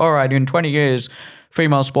they like, all right, in 20 years,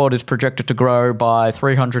 female sport is projected to grow by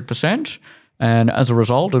 300%, and as a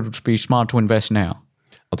result, it would be smart to invest now.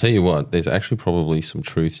 I'll tell you what, there's actually probably some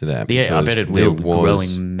truth to that. Yeah, I bet it will be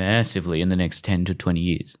growing massively in the next 10 to 20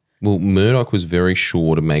 years. Well, Murdoch was very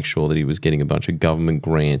sure to make sure that he was getting a bunch of government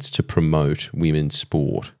grants to promote women's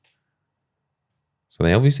sport. So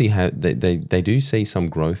they obviously have they do see some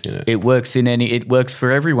growth in it. It works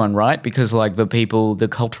for everyone, right? Because like the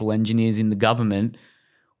cultural engineers in the government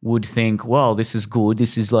would think, well, this is good.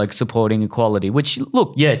 This is like supporting equality, which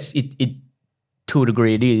look, yes, it to a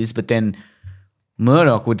degree it is, but then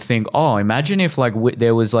Murdoch would think, oh, imagine if like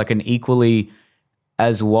there was like an equally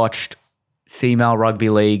as watched female rugby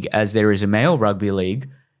league as there is a male rugby league,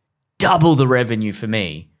 double the revenue for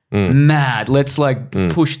me. Mad. Let's like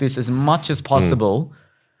push this as much as possible.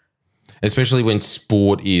 Especially when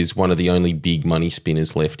sport is one of the only big money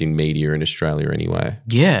spinners left in media in Australia anyway.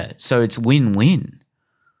 Yeah, so it's win-win.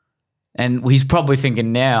 And he's probably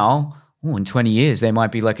thinking now, in 20 years, there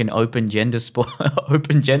might be like an open gender sport,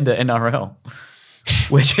 open gender NRL.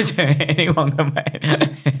 Which is anyone can make.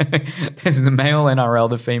 There's the male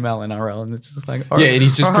NRL, the female NRL, and it's just like and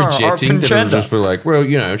he's just projecting that it'll just be like, well,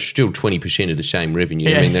 it's still 20% of the same revenue.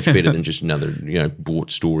 Yeah. I mean, that's better than just another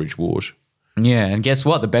bought storage wars. Yeah, and guess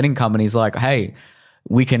what? The betting company's like, hey,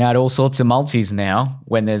 we can add all sorts of multis now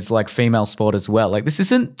when there's like female sport as well. Like this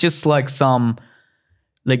isn't just like some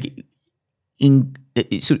like in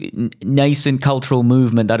sort of nascent cultural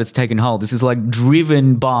movement that has taken hold. This is like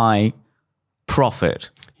driven by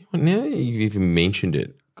profit. Now that you've even mentioned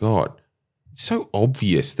it, God, it's so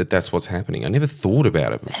obvious that that's what's happening. I never thought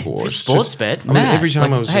about it before. Sports bet, every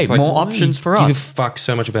time I was just like, more options for us. Give a fuck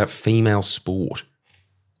so much about female sport.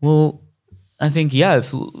 Well, I think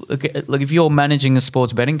if you're managing a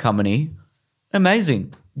sports betting company,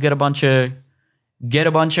 amazing. Get a bunch of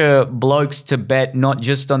blokes to bet not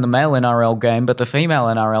just on the male NRL game but the female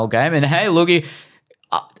NRL game. And hey, looky.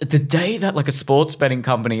 The day that like a sports betting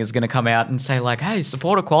company is going to come out and say like, hey,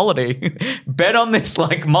 support equality, bet on this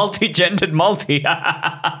like multi-gendered multi.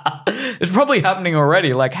 It's probably happening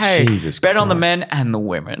already. Like, hey, bet on the men and the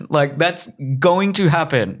women. Like that's going to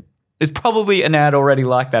happen. There's probably an ad already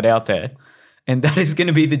like that out there. And that is going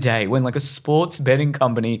to be the day when like a sports betting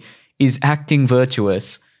company is acting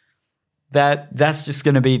virtuous. That's just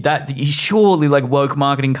going to be that. Surely like woke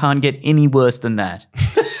marketing can't get any worse than that.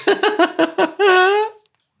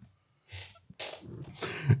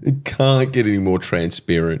 It can't get any more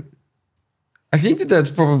transparent. I think that's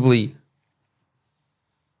probably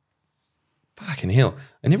fucking hell.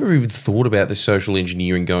 I never even thought about the social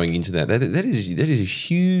engineering going into that. That is a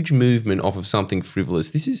huge movement off of something frivolous.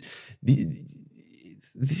 This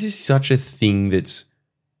is such a thing that's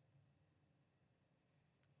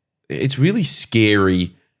it's really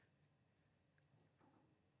scary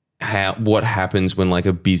what happens when like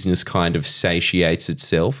a business kind of satiates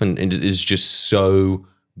itself and is just so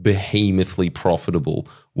behemothly profitable.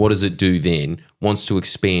 What does it do then? Wants to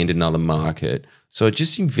expand another market. So it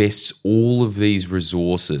just invests all of these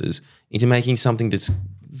resources into making something that's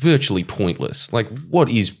virtually pointless. Like what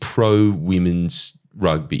is pro women's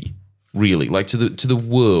rugby really? Like to the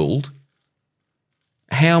world,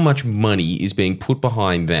 how much money is being put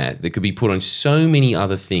behind that could be put on so many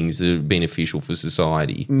other things that are beneficial for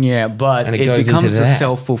society? Yeah, but it becomes a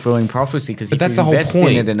self-fulfilling prophecy because if you invest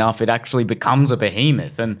in it enough, it actually becomes a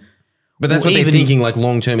behemoth. But that's what they're thinking like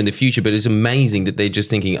long-term in the future, but it's amazing that they're just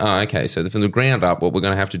thinking, okay, so from the ground up, what we're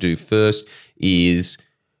going to have to do first is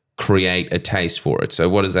create a taste for it. So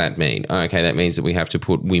what does that mean? Okay, that means that we have to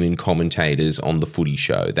put women commentators on the footy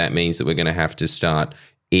show. That means that we're going to have to start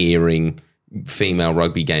airing female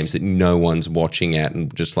rugby games that no one's watching at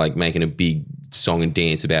and just like making a big song and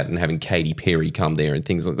dance about it and having Katy Perry come there and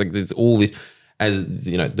things like there's all this as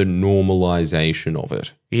the normalization of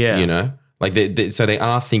it. Yeah. Like so they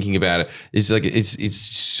are thinking about it. It's like it's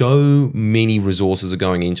so many resources are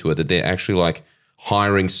going into it that they're actually like,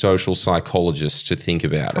 hiring social psychologists to think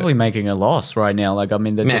about Probably it. making a loss right now. Like, I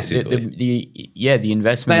mean, Massively. the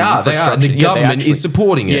investment. They in are. The infrastructure- government is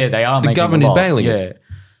supporting it. Yeah, they are. The making government a is loss. bailing yeah. it.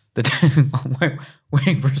 We're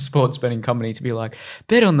waiting for a sports betting company to be like,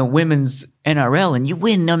 bet on the women's NRL and you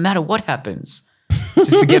win no matter what happens.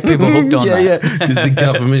 Just to get people hooked on that. Yeah, because the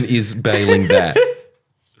government is bailing that.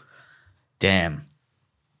 Damn.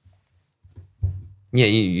 Yeah,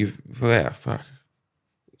 yeah, fuck.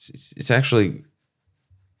 It's actually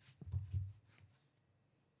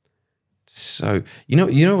so. You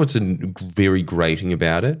know what's very grating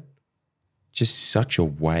about it? Just such a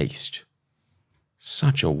waste.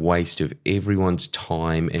 Such a waste of everyone's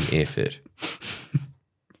time and effort.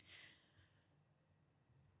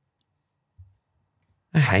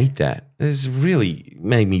 I hate that. It's really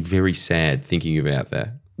made me very sad thinking about that.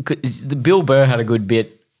 The Bill Burr had a good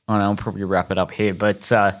bit. I'll probably wrap it up here,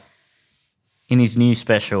 but in his new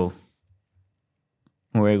special,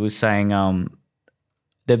 where he was saying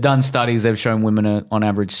they've done studies, they've shown women are on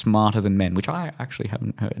average smarter than men, which I actually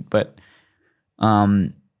haven't heard, but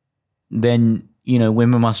then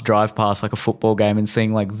women must drive past like a football game and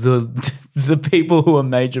seeing like the people who are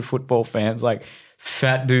major football fans, like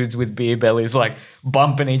fat dudes with beer bellies, like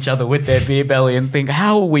bumping each other with their beer belly, and think,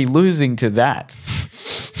 how are we losing to that?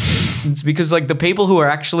 It's because like the people who are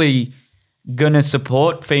actually going to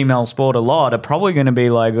support female sport a lot are probably going to be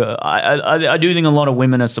like, I do think a lot of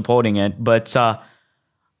women are supporting it, but I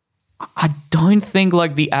don't think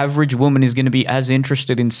like the average woman is going to be as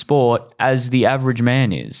interested in sport as the average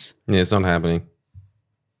man is. Yeah, it's not happening.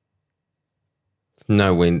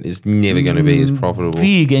 It's never going to be as profitable.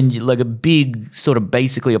 Big and like a big sort of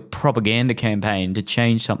basically a propaganda campaign to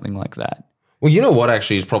change something like that. Well, you know what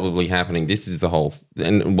actually is probably happening? This is the whole,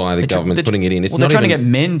 and why the government's putting it in. It's they're not trying even to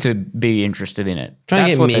get men to be interested in it. trying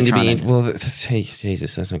That's to what get men they're to be trying in. Well,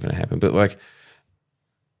 Jesus, that's not going to happen. But like,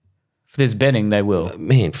 if there's betting, they will.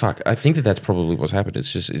 man, fuck. I think that's probably what's happened.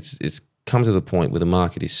 It's just it's come to the point where the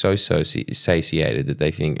market is so satiated that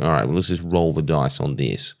they think, all right, well, let's just roll the dice on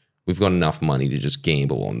this. We've got enough money to just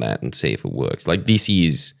gamble on that and see if it works. Like, this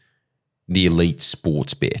is the elite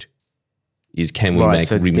sports bet. Is can we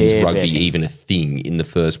make women's rugby even a thing in the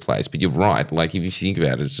first place? But you're right. Like, if you think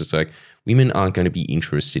about it, it's just like women aren't going to be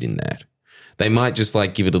interested in that. They might just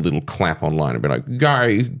like give it a little clap online and be like,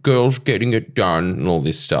 "Yay, girls getting it done," and all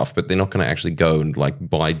this stuff. But they're not going to actually go and like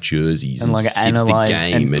buy jerseys and like sit analyze the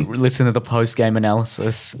game and listen to the post game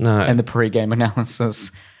analysis No. and the pre game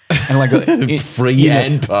analysis. And like Pre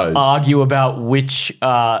and post. argue about which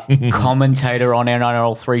commentator on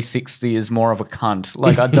NRL 360 is more of a cunt.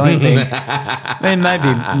 Like, I don't think. I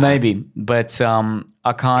mean, maybe, but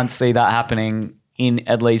I can't see that happening in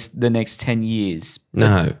at least the next 10 years.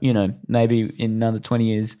 But, No. Maybe in another 20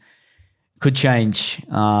 years could change.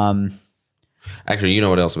 Actually, you know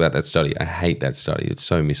what else about that study? I hate that study. It's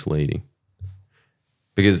so misleading.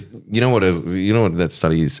 Because you know what that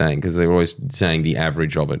study is saying? Because they're always saying the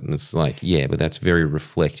average of it. And it's like, yeah, but that's very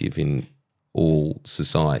reflective in all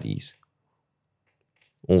societies.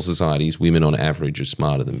 All societies, women on average are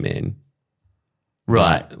smarter than men.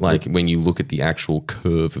 Right. But like when you look at the actual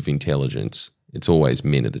curve of intelligence, it's always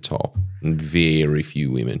men at the top and very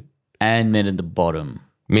few women. And men at the bottom.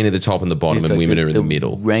 Men at the top and the bottom, It's and like women are in the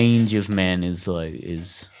middle. Range of men is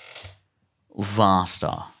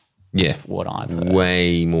vaster. Yeah, That's what I've heard.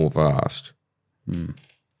 way more vast. Hmm.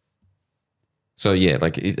 So yeah,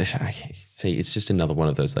 like see, it's just another one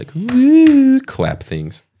of those like woo, clap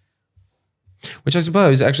things. Which I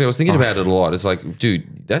suppose, actually, I was thinking about it a lot. It's like,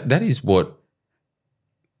 dude, that is what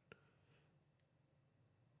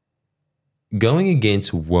going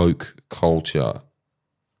against woke culture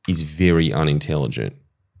is very unintelligent.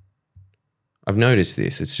 I've noticed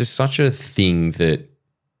this. It's just such a thing that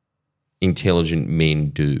intelligent men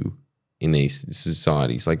do in these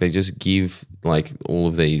societies. Like, they just give like all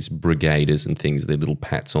of these brigaders and things their little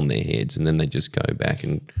pats on their heads, and then they just go back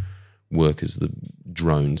and work as the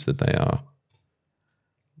drones that they are.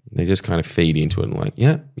 They just kind of feed into it and like,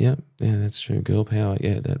 yeah, that's true. Girl power.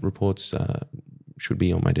 Yeah, that report's should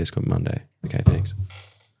be on my desk on Monday. Okay, thanks.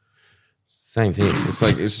 Same thing. It's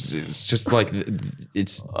like it's just like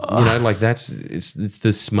it's like it's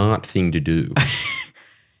the smart thing to do.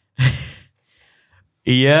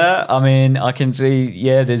 Yeah, I mean, I can see.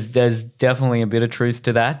 Yeah, there's definitely a bit of truth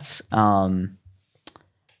to that,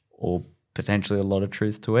 or potentially a lot of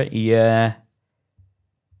truth to it. Yeah.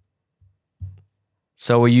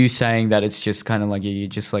 So, are you saying that it's just kind of like you're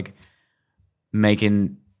just like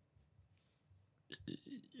making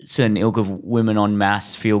certain ilk of women en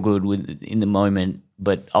masse feel good in the moment,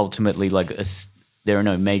 but ultimately, like there are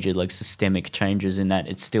no major like systemic changes in that.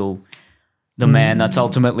 It's still the man that's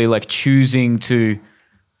ultimately like choosing to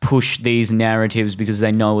push these narratives because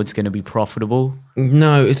they know it's going to be profitable?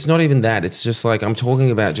 No, it's not even that. It's just like I'm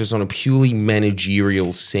talking about just on a purely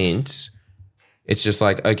managerial sense. It's just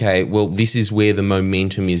like, okay, well, this is where the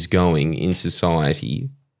momentum is going in society.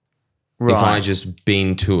 Right. If I just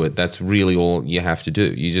bend to it, that's really all you have to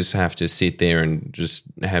do. You just have to sit there and just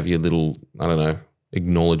have your little, I don't know,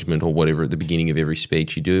 acknowledgement or whatever at the beginning of every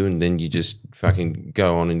speech you do, and then you just fucking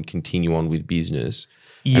go on and continue on with business.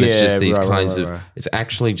 And it's just these kinds of, it's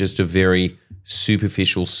actually just a very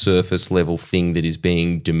superficial surface level thing that is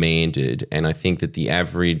being demanded. And I think that the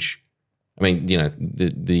average, I mean, you know,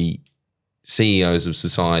 the CEOs of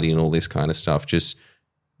society and all this kind of stuff just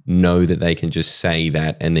know that they can just say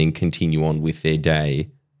that and then continue on with their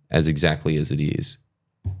day as exactly as it is.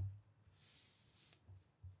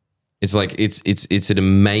 It's like, it's an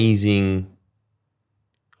amazing,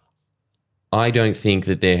 I don't think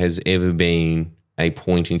that there has ever been a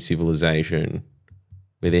point in civilization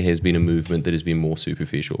where there has been a movement that has been more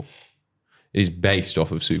superficial. It is based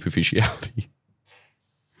off of superficiality.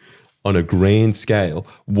 On a grand scale,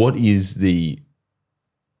 what is the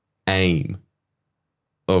aim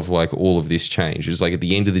of like all of this change? It's like at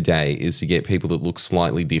the end of the day is to get people that look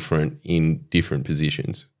slightly different in different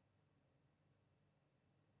positions.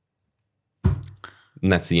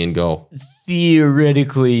 And that's the end goal.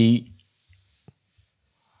 Theoretically,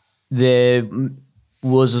 there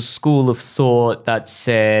was a school of thought that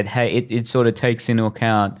said, hey, it sort of takes into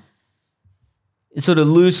account, it sort of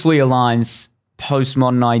loosely aligns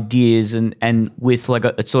postmodern ideas and with like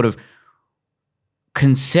a sort of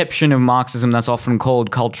conception of Marxism that's often called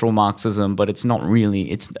cultural Marxism, but it's not really,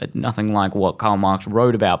 it's nothing like what Karl Marx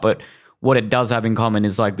wrote about. But what it does have in common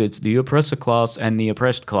is like it's the oppressor class and the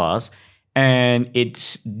oppressed class. And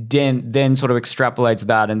it then sort of extrapolates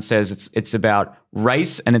that and says it's about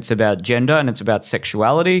race and it's about gender and it's about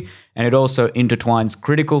sexuality. And it also intertwines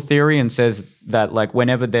critical theory and says that like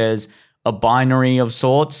whenever there's a binary of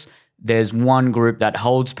sorts, there's one group that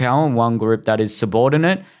holds power and one group that is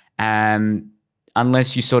subordinate. And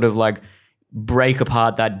unless you sort of like break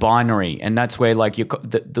apart that binary, and that's where like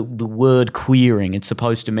the word queering, it's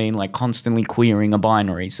supposed to mean like constantly queering a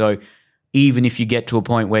binary. So even if you get to a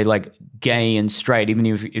point where like gay and straight, even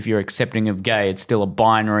if you're accepting of gay, it's still a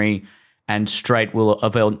binary, and straight will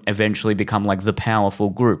eventually become like the powerful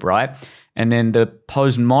group, right? And then the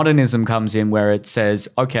postmodernism comes in where it says,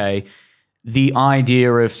 okay, the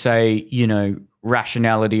idea of, say, you know,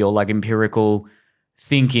 rationality or like empirical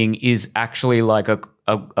thinking is actually like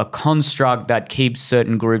a construct that keeps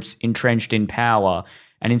certain groups entrenched in power.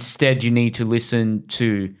 And instead you need to listen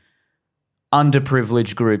to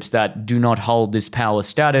underprivileged groups that do not hold this power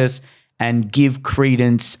status and give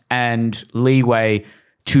credence and leeway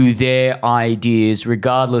to their ideas,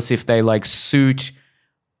 regardless if they like suit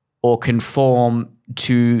or conform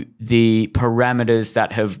to the parameters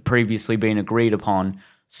that have previously been agreed upon,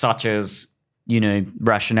 such as, you know,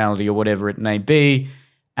 rationality or whatever it may be.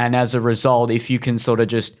 And as a result, if you can sort of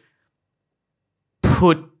just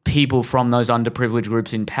put people from those underprivileged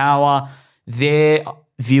groups in power, their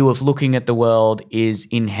view of looking at the world is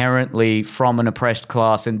inherently from an oppressed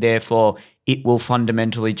class, and therefore it will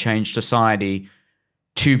fundamentally change society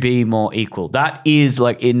to be more equal. That is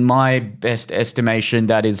like, in my best estimation,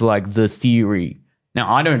 that is like the theory.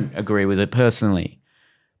 Now, I don't agree with it personally,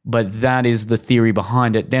 but that is the theory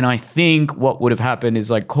behind it. Then I think what would have happened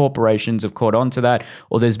is like corporations have caught on to that,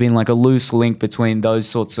 or there's been like a loose link between those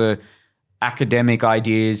sorts of academic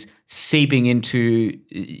ideas seeping into,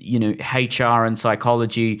 you know, HR and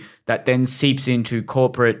psychology that then seeps into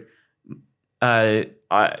corporate,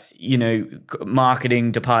 you know,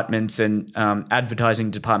 marketing departments and advertising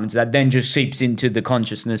departments that then just seeps into the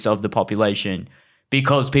consciousness of the population,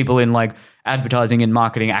 because people in like advertising and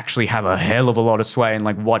marketing actually have a hell of a lot of sway in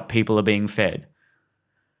like what people are being fed.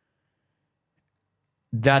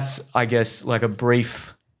 That's, I guess, like a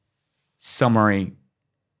brief summary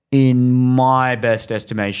in my best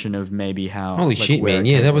estimation of maybe how. Holy like, shit, man.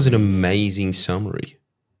 Yeah, that was an amazing summary.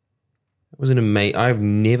 That was an amazing. I've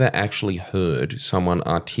never actually heard someone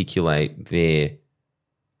articulate their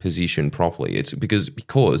position properly. It's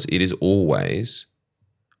because it is always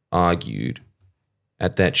argued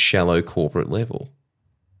at that shallow corporate level.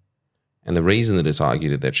 And the reason that it's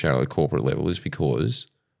argued at that shallow corporate level is because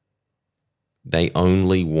they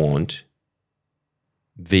only want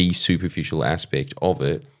the superficial aspect of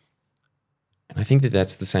it. And I think that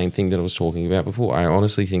that's the same thing that I was talking about before. I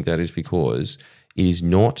honestly think that is because it is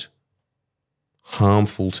not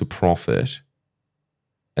harmful to profit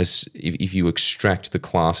as if you extract the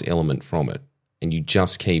class element from it and you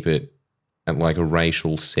just keep it at like a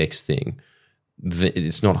racial sex thing.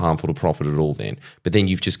 it's not harmful to profit at all then. But then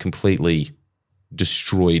you've just completely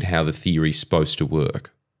destroyed how the theory's supposed to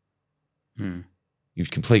work.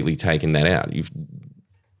 You've completely taken that out. You've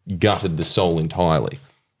gutted the soul entirely.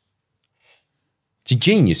 It's a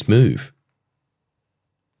genius move.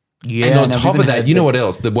 Yeah, and on and I've top even of that, heard you know what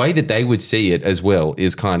else? The way that they would see it as well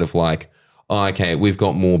is kind of like, oh, okay, we've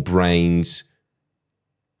got more brains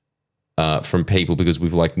from people because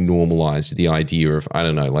we've like normalized the idea of, I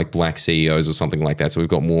don't know, like black CEOs or something like that. So we've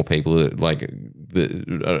got more people, like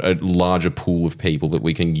a larger pool of people that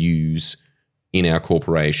we can use in our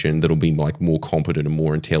corporation that'll be like more competent and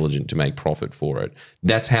more intelligent to make profit for it.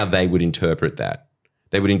 That's how they would interpret that.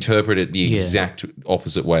 They would interpret it the exact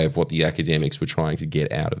opposite way of what the academics were trying to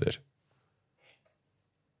get out of it.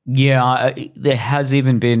 Yeah, there has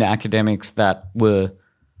even been academics that were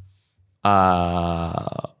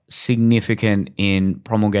significant in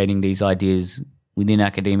promulgating these ideas within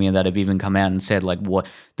academia that have even come out and said, like, what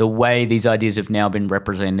the way these ideas have now been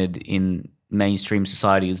represented in mainstream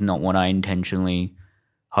society is not what I intentionally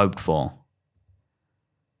hoped for.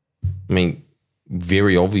 I mean,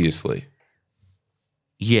 very obviously.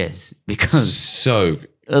 Yes, because so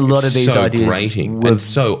a lot of these ideas grating were, and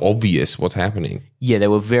so obvious what's happening. Yeah, they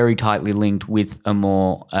were very tightly linked with a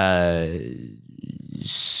more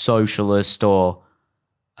socialist or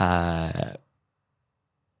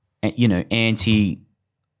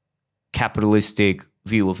anti-capitalistic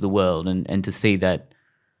view of the world, and to see that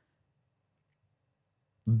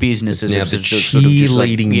businesses it's now the sort of just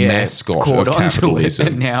cheerleading mascot of capitalism,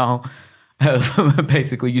 and now have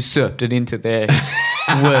basically usurped it into their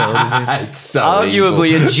world. It's so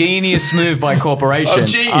arguably evil. a genius move by corporations. Oh,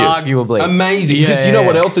 genius. Arguably. Amazing. Because you know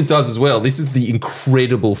what else it does as well? This is the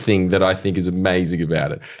incredible thing that I think is amazing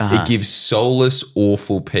about it. It gives soulless,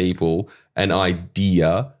 awful people an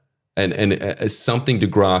idea and something to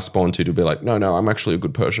grasp onto, to be like, no, I'm actually a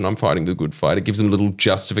good person. I'm fighting the good fight. It gives them a little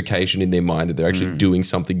justification in their mind that they're actually doing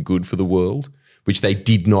something good for the world, which they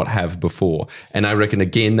did not have before. And I reckon,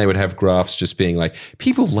 again, they would have graphs just being like,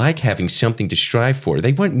 people like having something to strive for.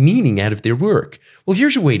 They want meaning out of their work. Well,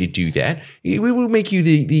 here's a way to do that. We will make you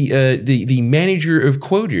the manager of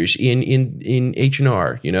quotas in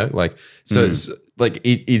H&R, you know? Like, so it's like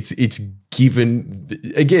it's given,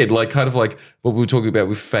 again, like kind of like what we were talking about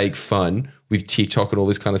with fake fun, with TikTok and all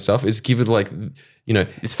this kind of stuff. It's given like, you know,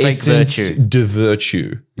 it's fake virtue. De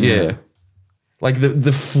virtue. Yeah. Like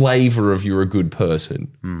the flavor of you're a good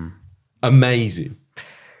person. Amazing.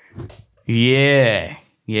 Yeah.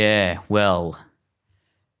 Well,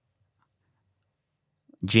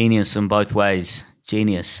 genius in both ways.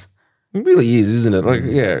 Genius. It really is, isn't it? Like,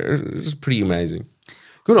 yeah, it's pretty amazing.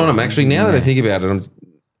 Good on him. Actually, now that I think about it,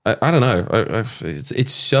 I don't know.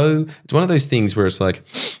 It's one of those things where it's like,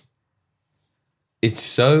 it's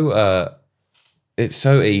so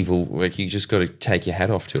evil. Like, you just got to take your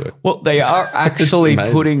hat off to it. Well, they are actually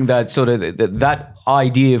putting that sort of that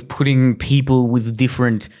idea of putting people with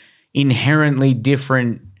inherently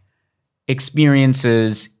different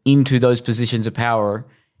experiences into those positions of power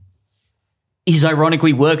is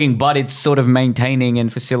ironically working, but it's sort of maintaining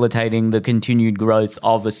and facilitating the continued growth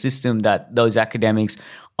of a system that those academics,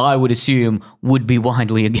 I would assume, would be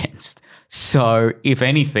widely against. So, if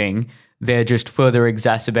anything, they're just further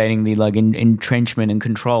exacerbating the entrenchment and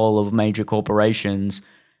control of major corporations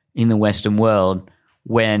in the Western world,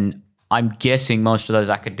 when I'm guessing most of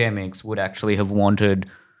those academics would actually have wanted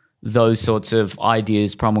those sorts of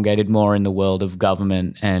ideas promulgated more in the world of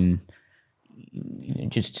government and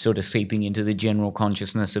just sort of seeping into the general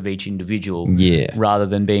consciousness of each individual, rather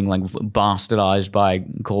than being like bastardized by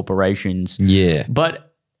corporations. Yeah.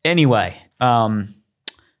 But anyway,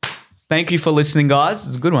 thank you for listening, guys.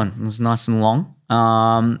 It's a good one. It was nice and long.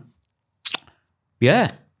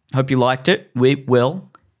 Hope you liked it. We'll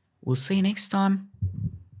see you next time.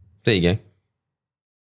 There you go.